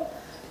lot.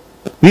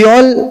 We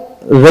all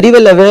very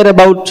well aware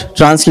about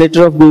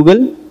translator of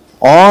Google.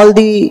 All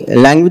the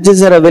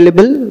languages are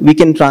available. We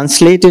can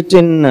translate it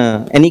in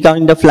any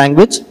kind of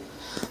language.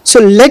 So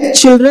let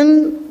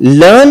children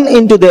learn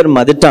into their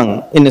mother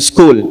tongue in a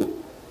school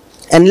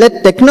and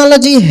let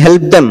technology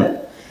help them.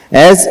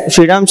 As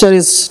Sriram sir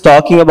is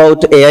talking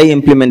about AI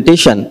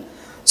implementation,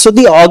 so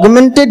the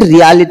augmented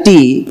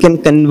reality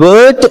can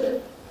convert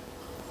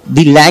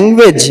the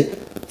language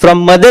from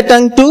mother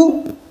tongue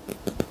to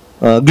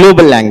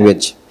global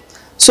language.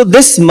 So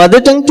this mother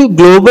tongue to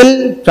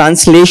global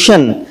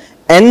translation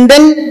and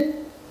then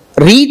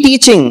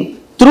reteaching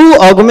through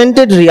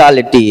augmented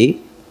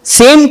reality,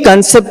 same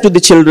concept to the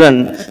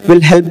children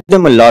will help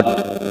them a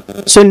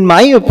lot. So in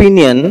my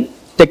opinion,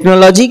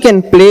 technology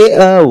can play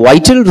a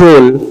vital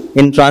role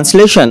in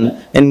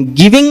translation and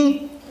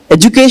giving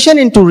education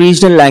into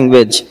regional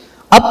language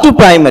up to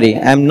primary.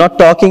 I am not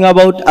talking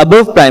about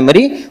above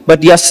primary,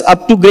 but yes,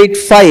 up to grade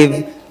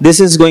 5, this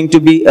is going to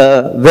be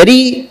a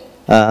very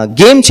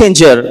game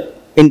changer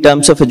in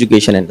terms of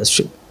education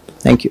industry.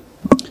 Thank you.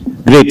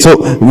 Great. So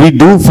we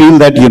do feel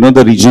that,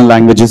 the regional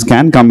languages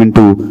can come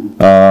into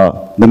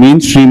the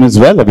mainstream as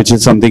well, which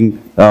is something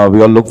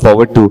we all look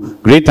forward to.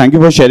 Great. Thank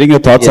you for sharing your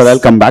thoughts, Yes. sir. I'll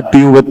come back to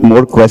you with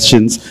more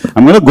questions.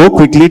 I'm going to go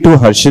quickly to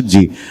Harshit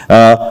ji.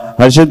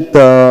 Harshit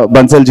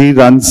Bansal ji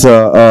runs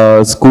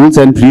schools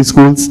and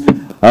preschools.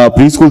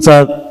 Preschools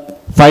are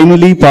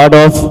finally part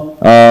of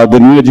the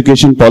new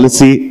education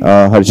policy,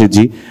 Harshit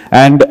ji.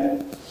 And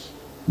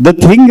the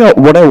thing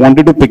what I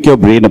wanted to pick your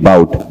brain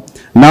about.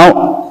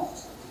 Now,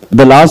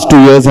 the last 2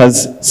 years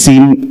has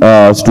seen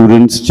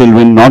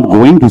children not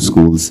going to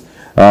schools.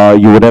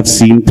 You would have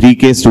seen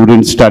 3K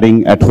students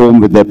studying at home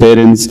with their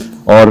parents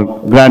or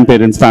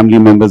grandparents, family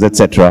members,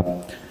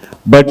 etc.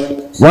 But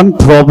one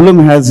problem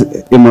has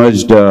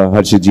emerged,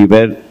 Harshit,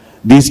 where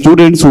these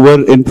students who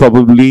were in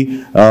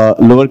probably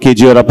lower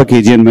KG or upper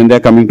KG, and when they're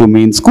coming to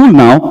main school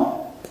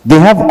now, they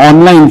have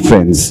online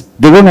friends.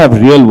 They don't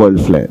have real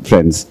world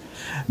friends.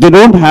 They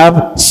don't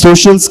have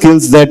social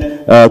skills that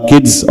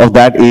kids of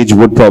that age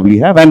would probably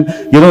have. And,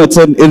 it's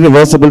an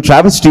irreversible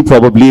travesty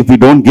probably if we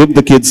don't give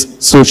the kids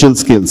social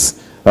skills.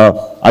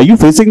 Are you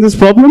facing this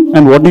problem?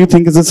 And what do you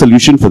think is the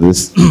solution for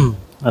this?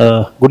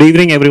 Good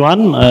evening,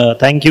 everyone.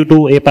 Thank you to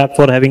APAC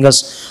for having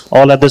us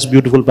all at this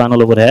beautiful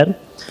panel over here.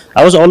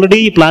 I was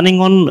already planning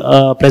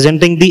on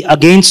presenting the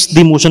against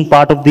the motion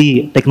part of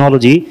the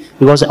technology,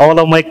 because all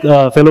of my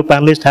fellow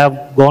panelists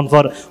have gone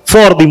for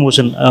the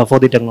motion for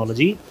the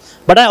technology.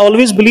 But I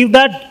always believe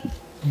that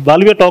while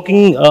we are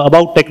talking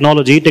about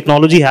technology,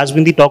 technology has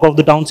been the talk of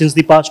the town since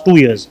the past 2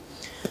 years.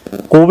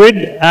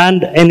 COVID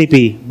and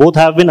NEP both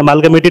have been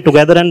amalgamated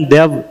together and they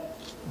have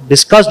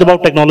discussed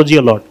about technology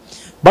a lot.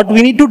 But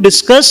we need to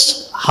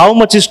discuss how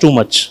much is too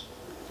much.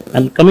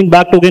 And coming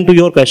back again to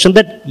your question,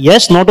 that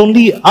yes, not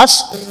only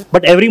us,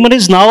 but everyone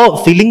is now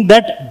feeling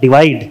that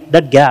divide,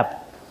 that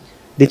gap.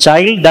 The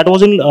child that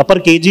was in upper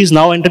KG is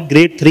now entered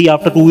grade 3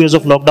 after 2 years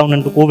of lockdown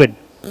and COVID.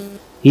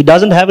 He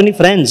doesn't have any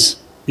friends.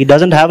 He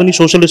doesn't have any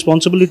social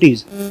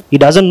responsibilities. He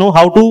doesn't know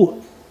how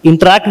to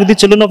interact with the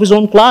children of his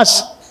own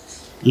class.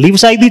 Leave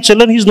aside the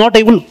children, he is not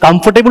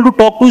comfortable to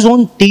talk to his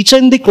own teacher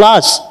in the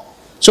class.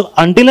 So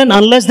until and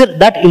unless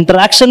that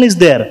interaction is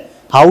there,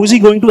 how is he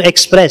going to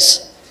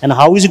express and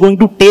how is he going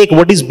to take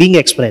what is being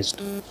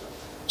expressed?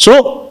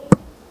 So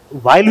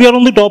while we are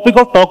on the topic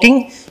of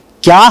talking,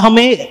 क्या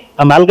हमें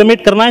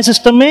amalgamate करना है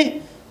system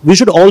में? We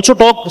should also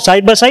talk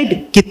side by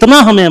side,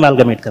 कितना हमें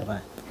amalgamate करना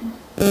है?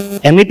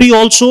 NEP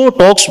also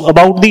talks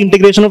about the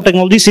integration of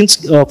technology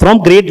since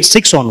from grade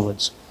 6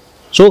 onwards.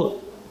 So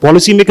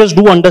policymakers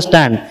do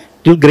understand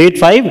till grade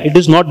 5 it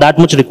is not that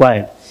much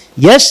required.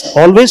 Yes,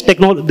 always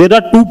there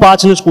are two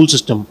parts in the school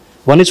system.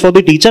 One is for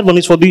the teacher, one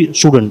is for the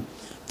student.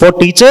 For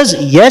teachers,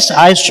 yes,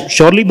 I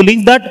surely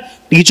believe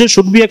that teachers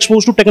should be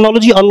exposed to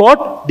technology a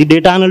lot, the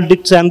data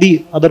analytics and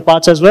the other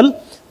parts as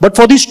well. But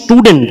for the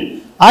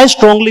student, I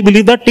strongly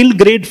believe that till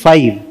grade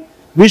 5,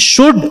 we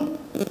should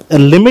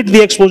limit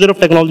the exposure of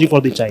technology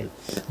for the child.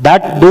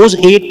 That those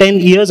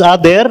 8-10 years are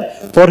there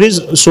for his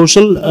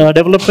social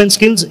development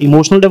skills,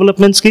 emotional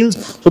development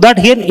skills, so that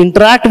he can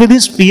interact with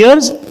his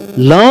peers,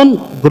 learn,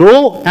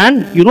 grow,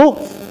 and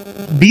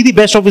be the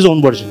best of his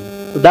own version.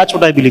 So that's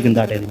what I believe in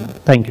that area.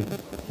 Thank you.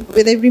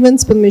 With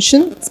everyone's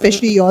permission,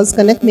 especially yours,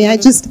 Kanak, may I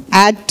just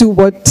add to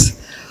what?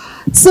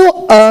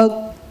 So,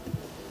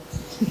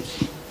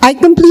 I I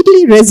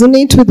completely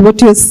resonate with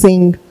what you're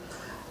saying.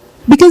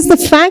 Because the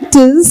fact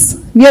is,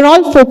 we are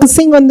all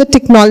focusing on the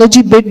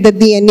technology bit that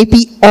the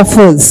NEP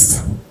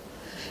offers.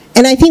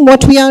 And I think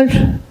what we are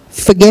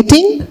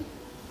forgetting,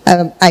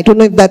 I don't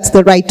know if that's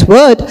the right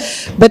word,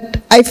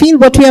 but I feel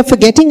what we are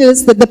forgetting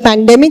is that the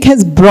pandemic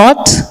has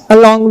brought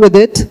along with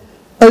it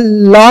a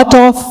lot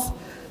of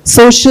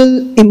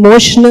social,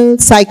 emotional,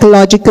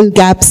 psychological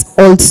gaps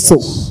also.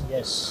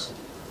 Yes.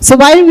 So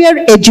while we are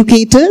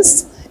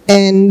educators,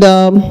 and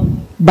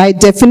by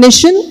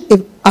definition,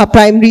 if our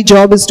primary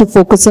job is to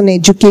focus on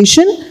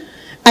education,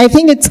 I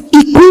think it's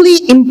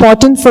equally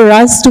important for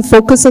us to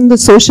focus on the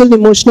social,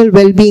 emotional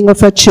well-being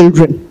of our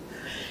children.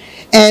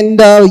 And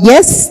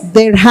yes,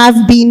 there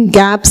have been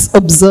gaps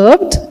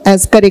observed,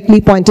 as correctly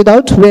pointed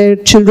out, where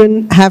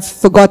children have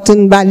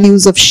forgotten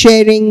values of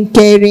sharing,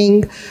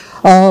 caring,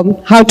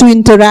 how to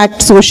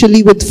interact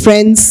socially with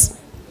friends.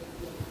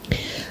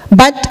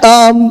 But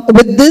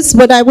with this,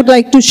 what I would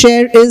like to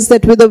share is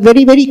that with a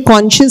very, very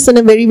conscious and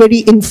a very,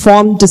 very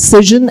informed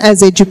decision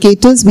as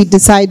educators, we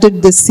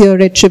decided this year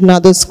at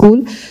Shivnadar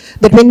School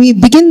that when we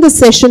begin the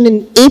session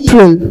in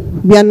April,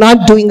 we are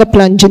not doing a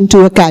plunge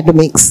into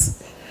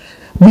academics.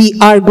 We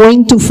are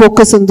going to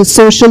focus on the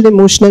social,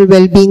 emotional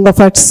well-being of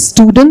our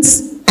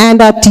students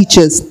and our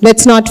teachers.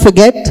 Let's not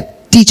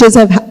forget, teachers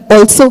have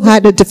also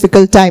had a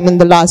difficult time in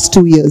the last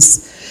 2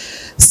 years.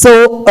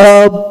 So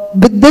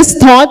with this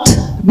thought,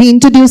 we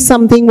introduced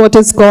something what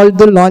is called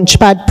the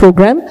Launchpad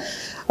program,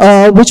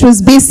 which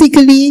was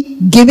basically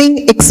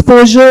giving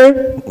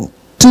exposure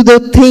to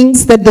the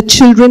things that the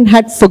children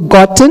had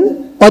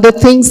forgotten or the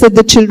things that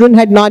the children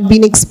had not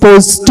been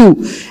exposed to.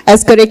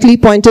 As correctly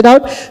pointed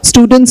out,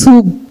 students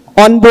who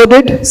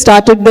onboarded,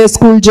 started their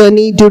school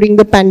journey during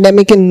the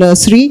pandemic in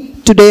nursery,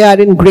 today are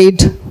in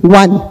grade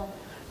 1,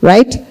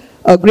 right?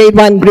 Grade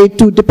 1, grade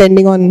 2,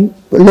 depending on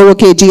lower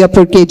KG,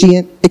 upper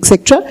KG,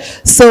 etc.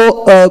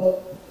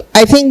 So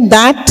I think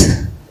that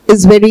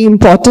is very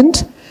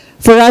important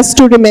for us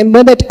to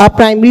remember that our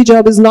primary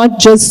job is not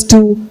just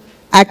to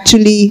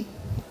actually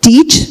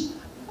teach.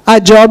 Our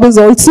job is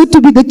also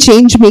to be the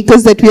change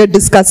makers that we are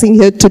discussing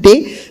here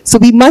today. So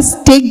we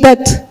must take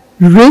that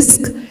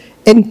risk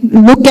and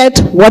look at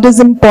what is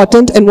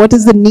important and what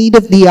is the need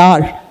of the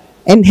hour.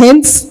 And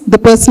hence the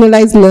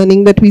personalized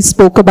learning that we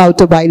spoke about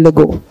a while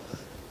ago.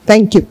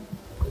 Thank you.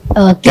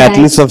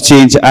 Catalyst of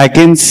change. I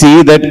can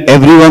see that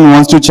everyone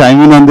wants to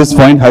chime in on this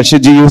point.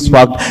 Harshit ji, you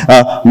sparked.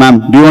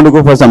 Ma'am, do you want to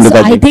go first? So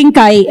I think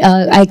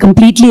I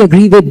completely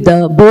agree with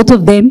both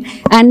of them.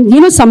 And you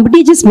know,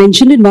 somebody just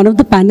mentioned in one of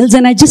the panels,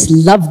 and I just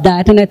loved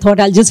that, and I thought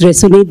I'll just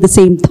resonate the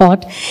same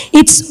thought.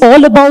 It's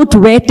all about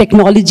where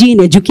technology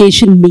and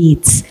education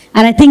meets.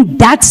 And I think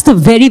that's the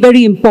very,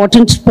 very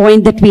important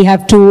point that we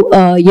have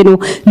to, you know,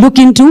 look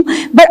into.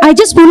 But I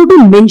just wanted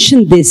to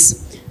mention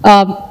this.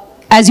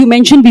 As you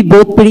mentioned, we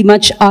both pretty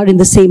much are in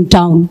the same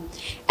town.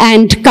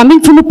 And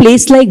coming from a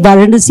place like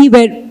Varanasi,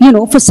 where, you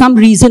know, for some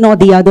reason or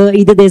the other,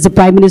 either there's a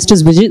Prime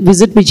Minister's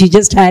visit, which he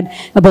just had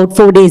about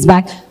 4 days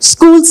back,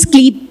 schools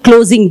keep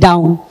closing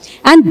down.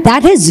 And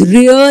that has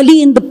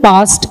really in the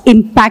past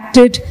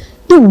impacted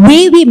the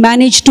way we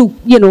manage to,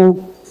 you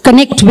know,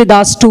 connect with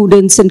our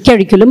students and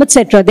curriculum,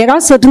 etc. There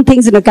are certain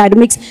things in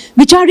academics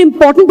which are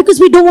important because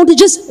we don't want to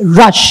just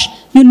rush.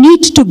 You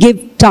need to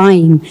give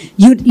time.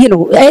 You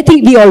know, I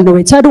think we all know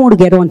it, so I don't want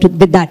to get on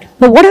with that.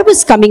 But what I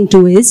was coming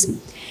to is,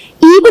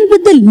 even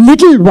with the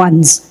little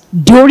ones,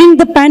 during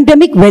the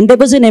pandemic, when there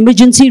was an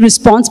emergency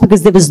response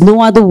because there was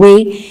no other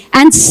way,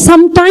 and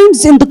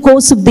sometimes in the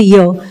course of the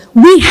year,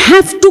 we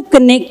have to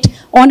connect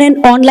on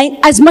an online,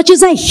 as much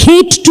as I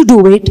hate to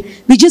do it,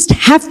 we just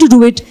have to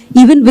do it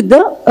even with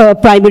the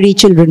primary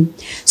children.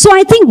 So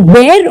I think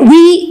where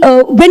we,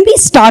 when we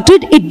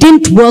started, it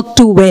didn't work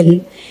too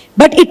well.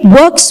 But it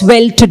works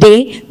well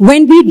today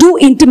when we do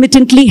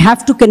intermittently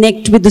have to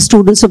connect with the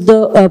students of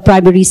the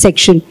primary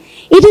section.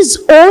 It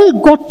is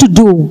all got to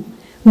do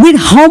with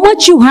how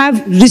much you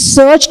have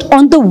researched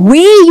on the way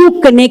you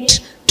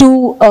connect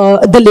to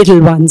the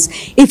little ones.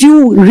 If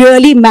you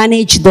really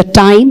manage the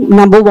time,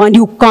 number one,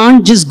 you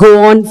can't just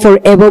go on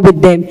forever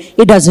with them.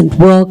 It doesn't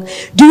work.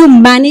 Do you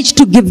manage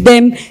to give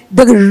them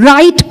the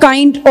right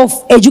kind of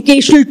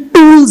educational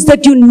tools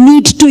that you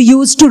need to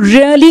use to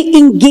really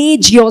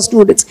engage your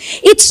students?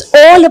 It's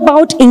all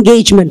about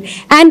engagement.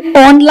 And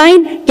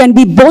online can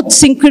be both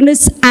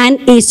synchronous and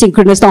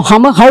asynchronous. Now,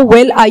 how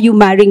well are you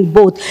marrying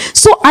both?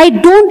 So I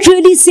don't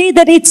really say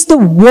that it's the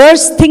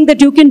worst thing that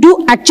you can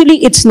do.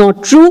 Actually, it's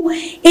not true.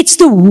 It's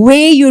the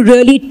way you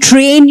really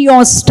train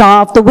your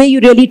staff, the way you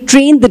really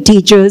train the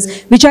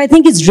teachers, which I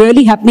think is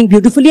really happening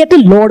beautifully at a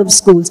lot of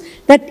schools,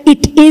 that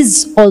it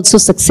is also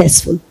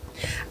successful.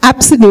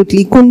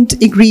 Absolutely,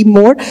 couldn't agree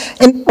more.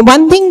 And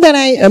one thing that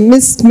I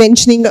missed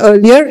mentioning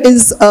earlier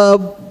is,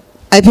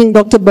 I think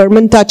Dr.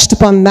 Burman touched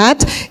upon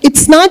that.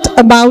 It's not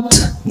about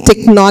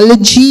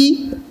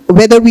technology,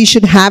 whether we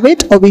should have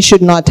it or we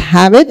should not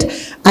have it.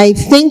 I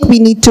think we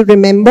need to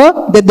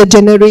remember that the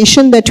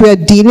generation that we are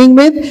dealing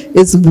with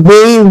is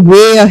way,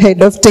 way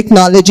ahead of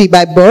technology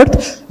by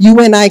birth. You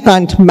and I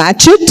can't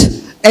match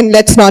it. and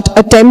let's not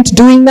attempt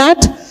doing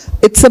that.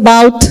 It's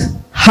about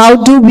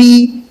how do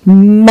we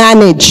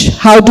manage,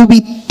 how do we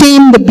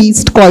tame the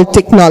beast called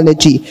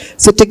technology.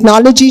 So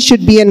technology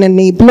should be an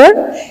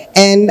enabler,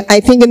 and I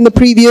think in the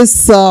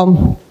previous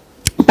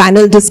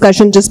panel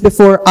discussion just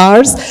before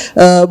ours,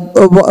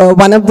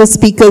 one of the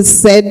speakers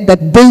said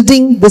that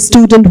building the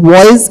student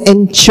voice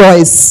and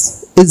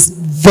choice is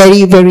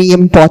very, very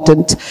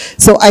important.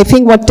 So I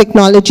think what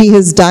technology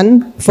has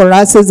done for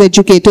us as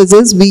educators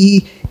is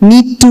we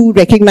need to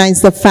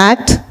recognize the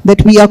fact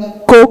that we are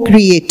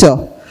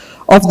co-creator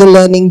of the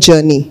learning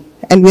journey,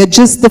 and we are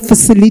just the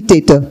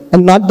facilitator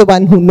and not the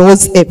one who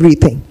knows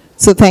everything.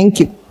 So thank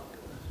you.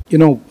 You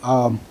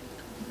know,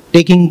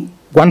 taking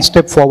one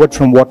step forward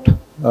from what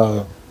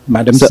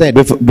Madam said.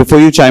 Before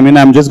you chime in,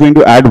 I'm just going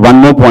to add one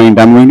more point.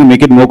 I'm going to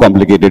make it more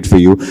complicated for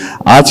you.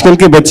 आजकल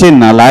के बच्चे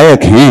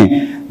नालायक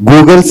हैं,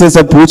 Google से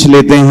सब पूछ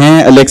लेते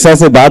हैं, अलेक्सा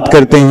से बात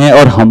करते हैं,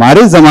 और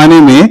हमारे जमाने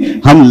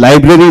में हम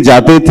लाइब्रेरी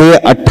जाते थे,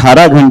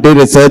 18 घंटे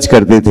रिसर्च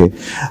करते थे.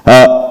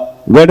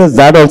 Where does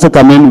that also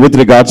come in with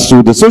regards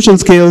to the social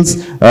skills,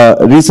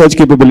 research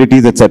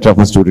capabilities, etc.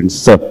 for students?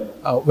 Sir.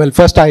 Well,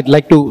 first I'd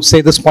like to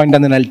say this point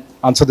and then I'll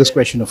answer this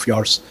question of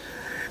yours.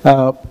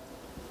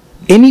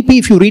 NEP,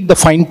 if you read the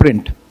fine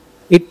print,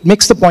 it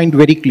makes the point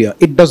very clear.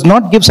 It does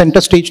not give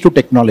center stage to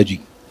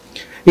technology.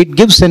 It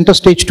gives center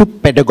stage to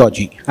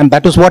pedagogy. And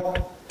that is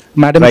what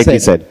Madam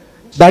said.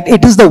 That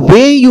it is the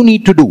way you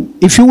need to do.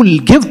 If you will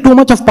give too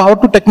much of power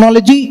to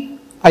technology,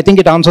 I think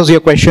it answers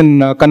your question,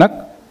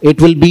 Kanak. It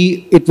will,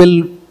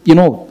 you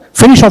know,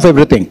 finish off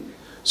everything.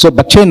 So,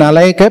 बच्चे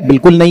नालायक है,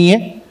 बिल्कुल नहीं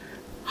है.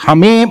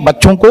 हमें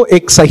बच्चों को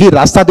एक सही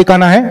रास्ता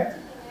दिखाना है.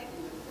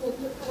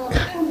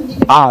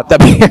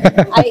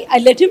 तभी. I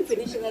let him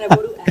finish and then I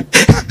want to add.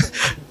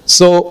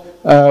 So,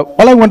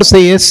 all I want to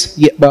say is,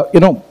 you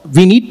know,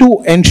 we need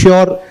to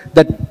ensure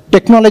that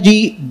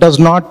technology does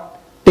not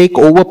take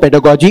over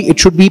pedagogy. It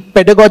should be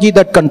pedagogy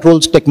that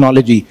controls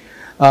technology.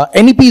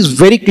 NEP is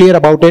very clear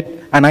about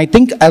it, and I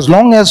think as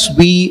long as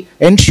we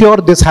ensure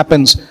this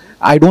happens,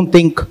 I don't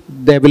think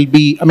there will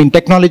be, I mean,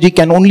 technology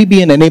can only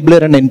be an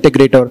enabler and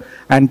integrator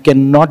and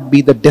cannot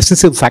be the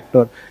decisive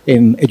factor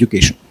in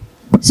education.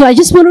 So I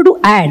just wanted to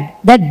add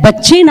that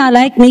bachche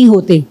nalayak nahi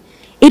hote.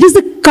 It is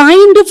the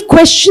kind of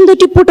question that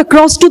you put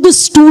across to the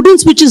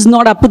students which is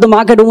not up to the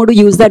mark. I don't want to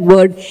use that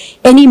word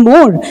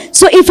anymore.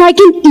 So if I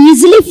can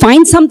easily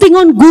find something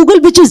on Google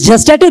which is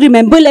just at a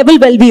remember level,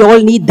 well, we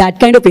all need that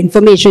kind of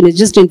information. It's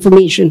just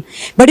information.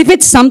 But if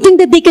it's something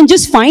that they can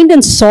just find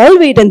and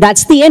solve it, and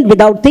that's the end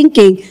without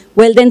thinking,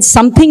 well, then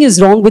something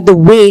is wrong with the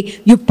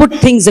way you put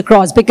things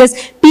across,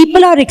 because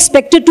people are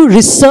expected to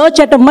research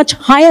at a much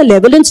higher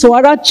level, and so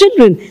are our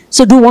children.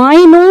 So do I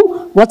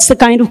know what's the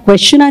kind of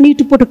question I need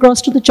to put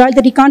across to the child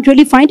that he can't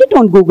really find it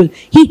on Google?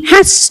 He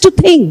has to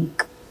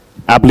think.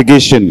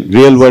 Application,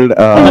 real world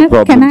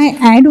problems. Can I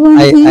add one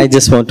thing? I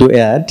just want to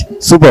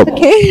add. Superb.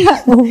 Okay.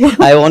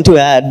 I want to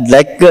add,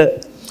 like,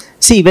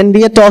 see, when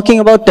we are talking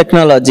about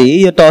technology,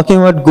 you're talking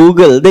about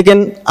Google, they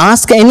can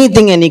ask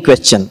anything, any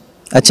question.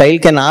 A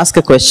child can ask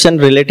a question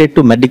related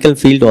to medical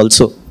field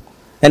also,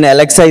 and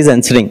Alexa is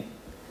answering.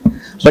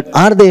 But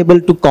are they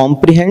able to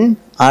comprehend?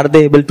 Are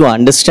they able to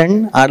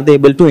understand? Are they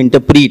able to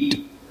interpret?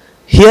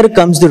 Here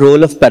comes the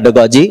role of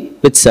pedagogy,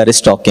 which Sir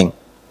is talking.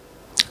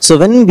 So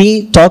when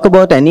we talk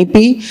about NEP,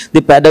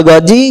 the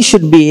pedagogy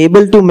should be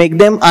able to make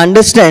them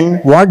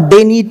understand what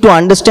they need to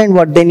understand,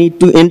 what they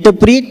need to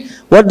interpret,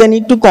 what they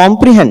need to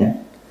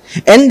comprehend.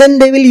 And then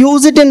they will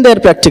use it in their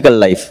practical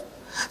life.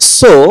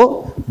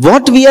 So,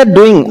 what we are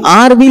doing,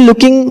 are we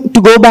looking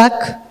to go back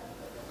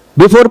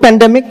before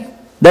pandemic?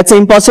 That's an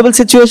impossible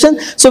situation.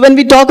 So, when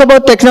we talk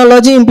about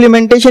technology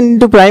implementation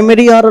into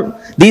primary or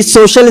these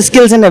social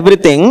skills and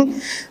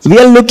everything, we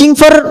are looking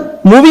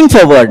for moving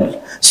forward.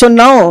 So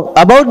now,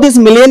 about this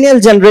millennial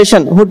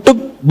generation who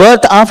took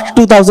birth after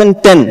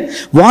 2010,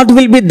 what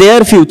will be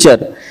their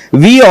future?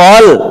 We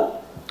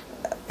all,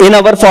 in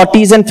our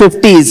 40s and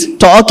 50s,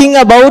 talking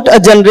about a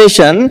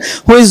generation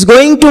who is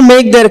going to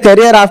make their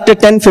career after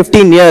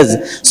 10-15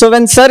 years. So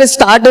when Sir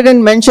started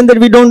and mentioned that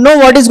we don't know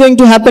what is going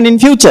to happen in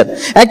future,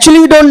 actually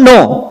we don't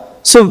know.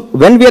 So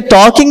when we are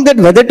talking that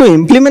whether to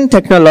implement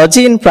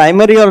technology in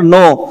primary or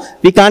no,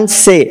 we can't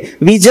say.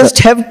 We just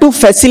have to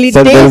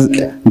facilitate.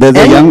 Sir, there's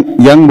a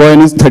young boy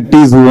in his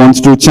 30s who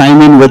wants to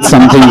chime in with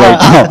something right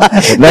now.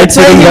 Right next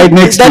to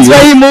you. That's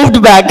why he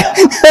moved back.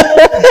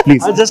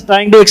 Please. I was just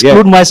trying to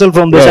exclude myself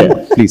from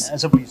this.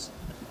 Please. So please.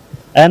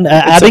 And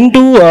adding to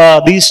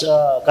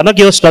Kanak,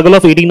 your struggle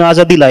of 18 hours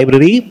at the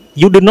library,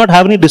 you did not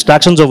have any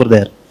distractions over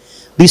there.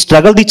 The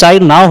struggle the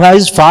child now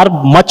has far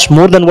much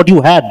more than what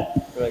you had.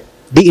 Right.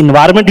 The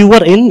environment you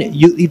were in,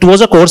 it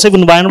was a coercive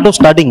environment of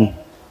studying.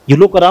 You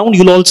look around,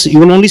 you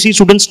will only see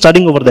students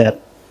studying over there.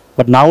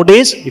 But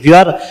nowadays, if you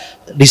are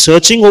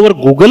researching over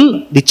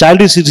Google, the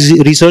child is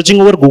researching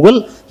over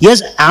Google, he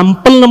has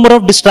ample number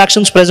of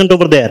distractions present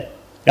over there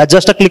at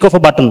just a click of a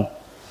button.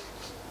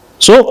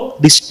 So,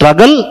 the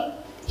struggle,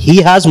 he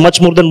has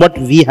much more than what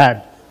we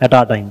had at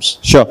our times.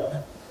 Sure.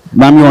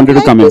 Ma'am, you wanted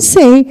to come in. I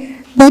say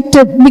that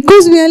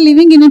because we are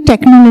living in a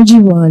technology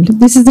world,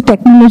 this is the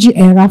technology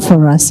era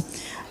for us.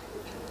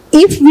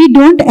 If we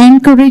don't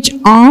encourage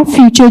our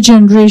future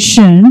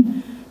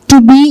generation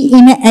to be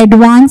in an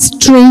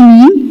advanced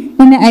training,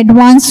 in an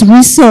advanced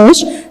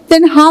research,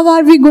 then how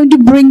are we going to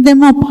bring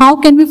them up? How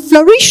can we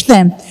flourish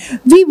them?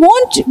 We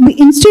want,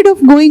 instead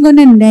of going on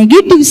a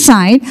negative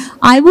side,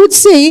 I would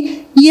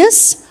say,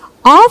 yes,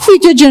 our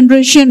future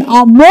generation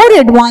are more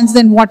advanced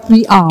than what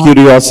we are.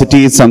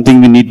 Curiosity is something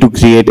we need to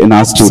create in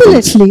our students.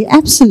 Absolutely,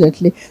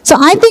 absolutely. So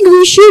I think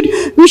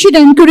we should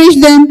encourage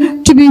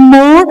them to be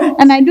more,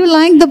 and I do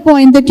like the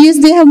point that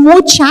yes, they have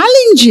more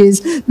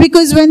challenges,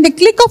 because when they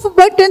click off a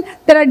button,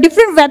 there are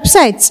different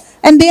websites,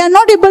 and they are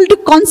not able to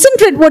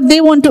concentrate what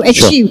they want to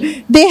achieve.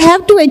 Sure. They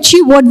have to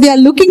achieve what they are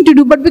looking to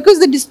do, but because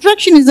the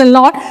distraction is a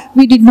lot,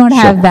 we did not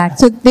have that.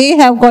 So they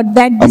have got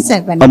that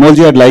disadvantage.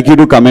 Amolji, I'd like you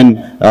to come in.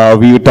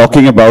 We were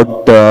talking about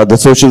the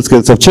social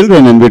skills of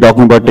children, and we're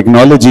talking about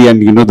technology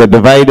and, you know, the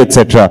divide,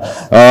 etc.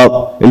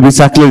 It'll be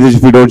sacrilege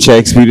if we don't share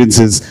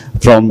experiences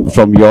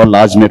from your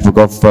large network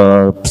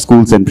of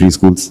schools and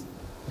preschools.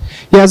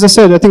 Yeah, as I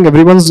said, I think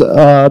everyone's,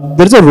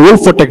 there is a role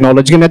for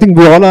technology, and I think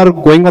we all are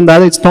going on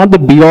that. It's not the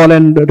be-all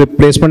and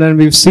replacement, and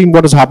we've seen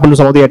what has happened to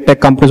some of the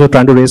tech companies who are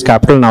trying to raise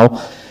capital now.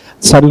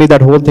 Suddenly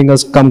that whole thing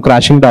has come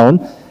crashing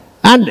down.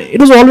 And it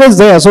was always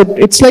there, so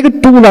it's like a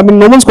tool. I mean,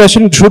 no one's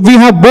questioning, should we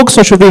have books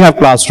or should we have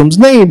classrooms?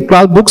 No,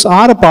 books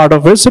are a part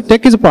of it, so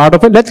tech is a part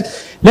of it.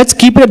 Let's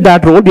keep it at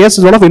that role. Yes, there's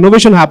a lot of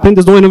innovation happening.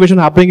 There's no innovation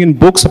happening in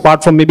books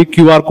apart from maybe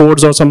QR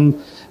codes or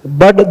some,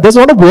 but there's a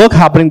lot of work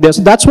happening there.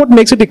 So that's what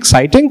makes it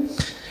exciting.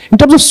 In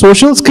terms of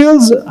social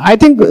skills, I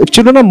think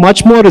children are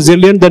much more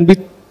resilient than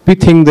we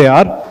think they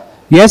are.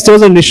 Yes, there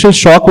was an initial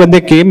shock when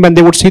they came, when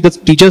they would see the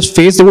teacher's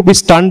face, they would be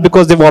stunned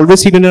because they've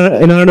always seen in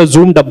a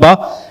Zoom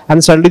dabba,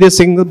 and suddenly they're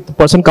seeing the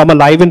person come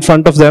alive in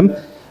front of them.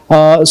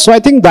 So I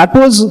think that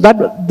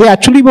they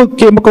actually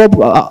came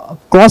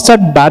across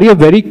that barrier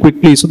very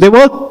quickly. So there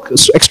were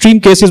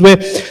extreme cases where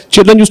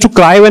children used to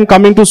cry when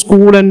coming to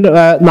school, and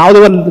now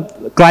they were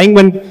crying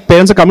when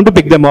parents are coming to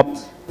pick them up.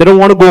 They don't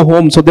want to go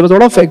home. So there was a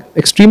lot of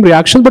extreme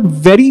reactions, but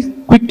very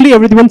quickly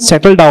everyone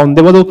settled down.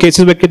 There were those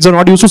cases where kids are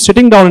not used to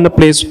sitting down in a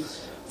place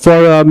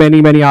for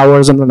many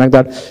hours and like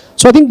that.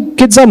 So I think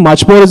kids are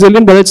much more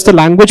resilient, but it's the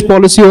language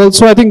policy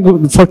also. I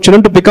think for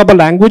children to pick up a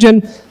language,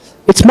 and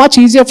it's much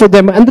easier for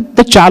them. And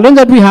the challenge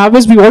that we have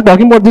is, we all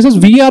talking about this, is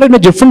we are in a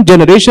different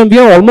generation. We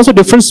are almost a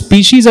different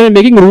species, and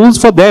we're making rules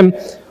for them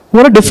who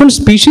are a different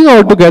species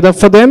altogether.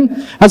 For them,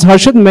 as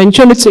Harshad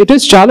mentioned, it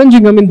is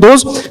challenging. I mean,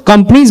 those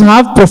companies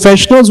have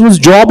professionals whose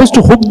job is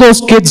to hook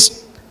those kids.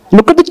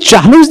 Look at the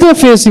challenge they're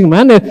facing,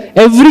 man.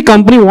 Every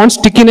company wants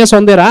stickiness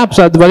on their apps,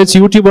 whether it's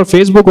YouTube or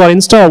Facebook or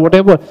Insta or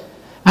whatever.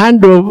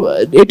 And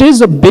it is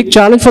a big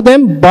challenge for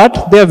them,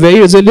 but they are very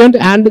resilient.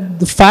 And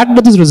the fact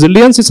that this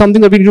resilience is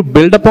something that we need to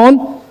build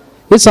upon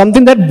is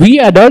something that we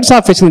adults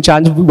are facing the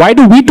challenge. Why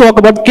do we talk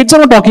about, kids are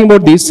not talking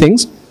about these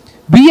things.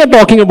 We are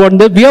talking about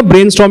them, we are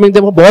brainstorming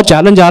them, bahut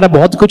challenge aa raha hai,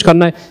 bahut kuch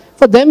karna hai.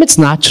 For them, it's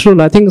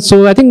natural, I think.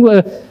 So I think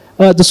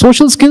the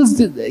social skills,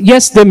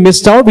 yes, they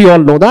missed out, we all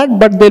know that,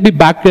 but they'll be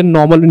back in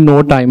normal in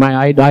no time.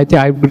 I think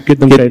I would give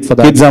them credit for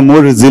that. Kids are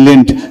more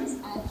resilient.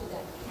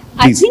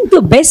 I think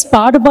the best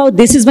part about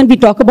this is, when we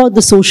talk about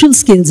the social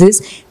skills,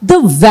 is the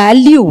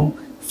value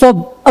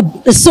for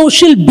a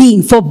social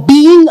being, for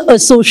being a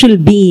social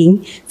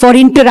being, for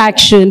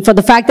interaction, for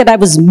the fact that I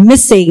was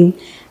missing,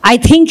 I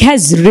think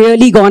has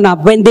really gone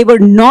up. When they were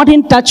not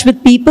in touch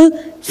with people,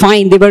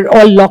 fine, they were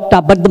all locked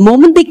up. But the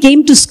moment they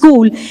came to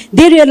school,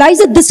 they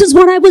realized that this is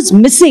what I was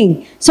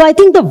missing. So I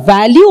think the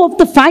value of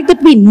the fact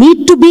that we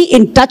need to be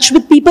in touch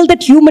with people,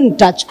 that human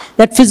touch,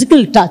 that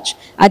physical touch,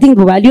 I think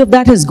the value of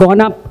that has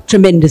gone up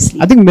tremendously.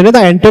 I think minute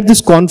I entered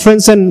this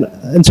conference, and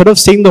instead of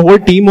seeing the whole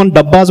team on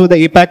dabbas with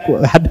the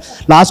APAC, had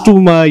last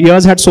 2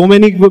 years had so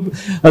many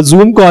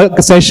Zoom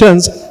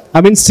sessions. I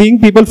mean, seeing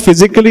people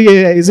physically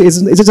is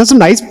just a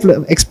nice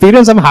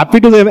experience. I'm happy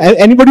to,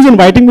 anybody who's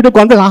inviting me to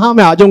conference,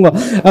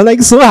 I'm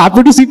like so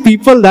happy to see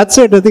people. That's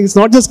it. I think it's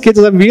not just kids,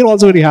 we're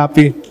also very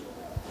happy.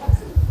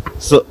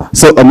 So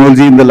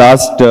Amolji, in the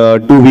last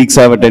 2 weeks,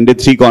 I've attended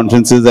 3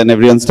 conferences, and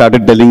everyone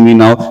started telling me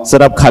now, sir,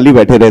 aap khali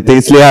baithe rehte hain,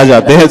 isliye aa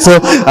jate hain. So,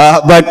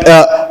 but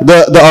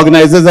the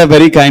organizers have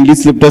very kindly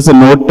slipped us a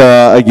note,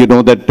 you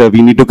know, that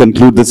we need to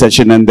conclude the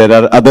session, and there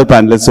are other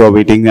panelists who are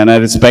waiting, and I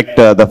respect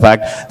the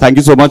fact. Thank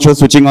you so much for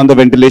switching on the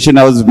ventilation.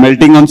 I was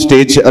melting on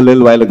stage a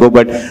little while ago,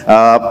 but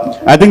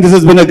I think this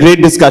has been a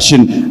great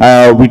discussion.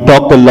 We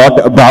talked a lot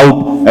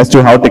about as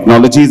to how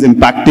technology is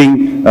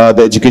impacting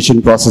the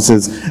education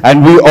processes,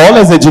 and we all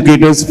as educators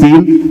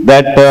feel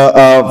that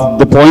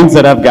the points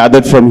that I've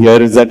gathered from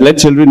here is that let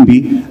children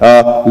be,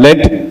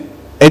 let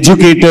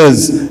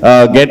educators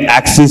get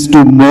access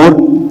to more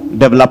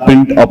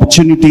development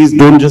opportunities.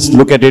 Don't just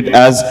look at it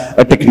as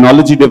a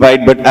technology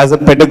divide, but as a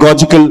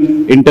pedagogical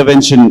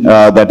intervention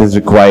that is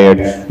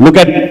required. Look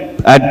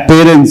at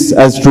parents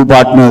as true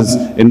partners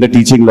in the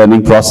teaching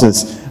learning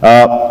process.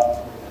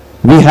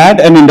 We had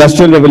an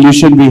industrial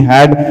revolution, we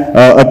had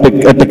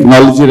a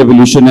technology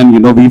revolution, and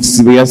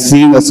we are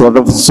seeing a sort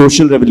of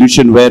social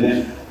revolution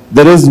where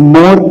there is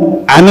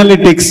more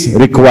analytics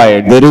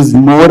required, there is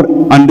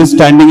more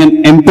understanding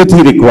and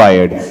empathy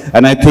required.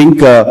 And I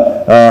think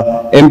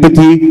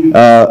empathy,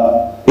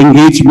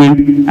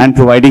 engagement and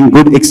providing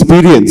good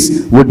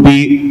experience would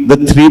be the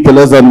three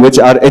pillars on which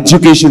our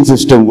education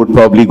system would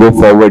probably go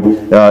forward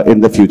in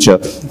the future.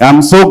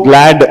 I'm so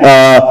glad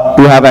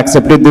to have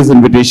accepted this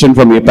invitation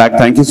from APAC.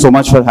 Thank you so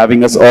much for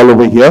having us all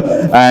over here,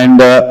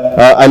 and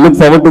I look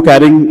forward to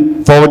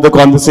carrying forward the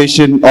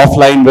conversation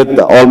offline with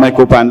all my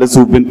co-panelists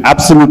who've been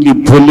absolutely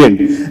brilliant,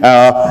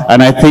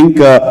 and I think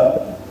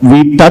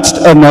we touched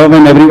a nerve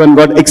and everyone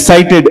got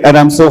excited, and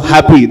I'm so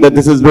happy that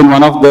this has been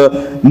one of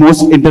the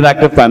most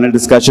interactive panel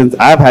discussions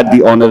I've had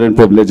the honor and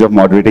privilege of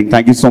moderating.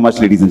 Thank you so much,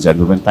 ladies and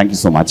gentlemen. Thank you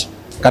so much.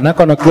 Kanak,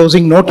 on a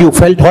closing note, you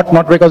felt hot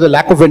not because of the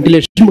lack of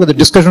ventilation, but the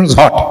discussion was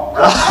hot.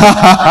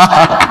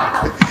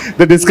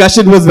 The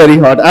discussion was very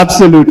hot,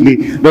 absolutely.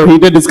 The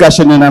heated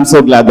discussion, and I'm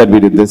so glad that we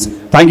did this.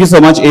 Thank you so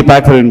much,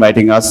 APAC, for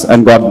inviting us,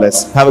 and God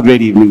bless. Have a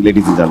great evening,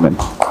 ladies and gentlemen.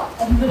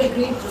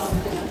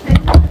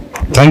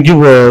 Thank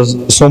you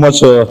so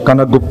much,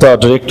 Kanak Gupta,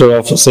 Director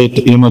of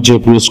SAT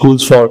EMJ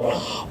Schools, for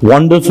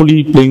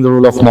wonderfully playing the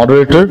role of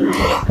moderator.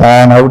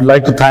 And I would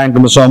like to thank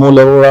Mr. Amol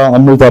Arora,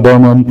 Amrita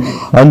Burman,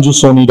 Anju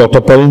Soni,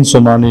 Dr. Parin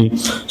Somani,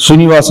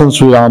 Srinivasan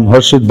Sriram,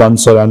 Harshit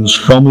Bansal, and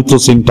Shraumitra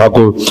Singh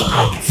Thakur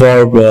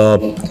for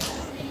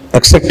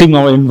accepting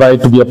our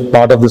invite to be a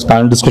part of this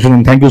panel discussion.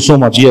 And thank you so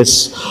much.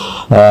 Yes,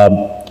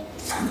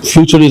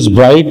 future is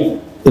bright.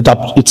 It's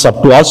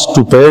up to us,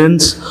 to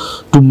parents,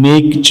 to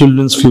make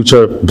children's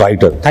future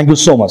brighter. Thank you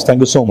so much. Thank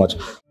you so much.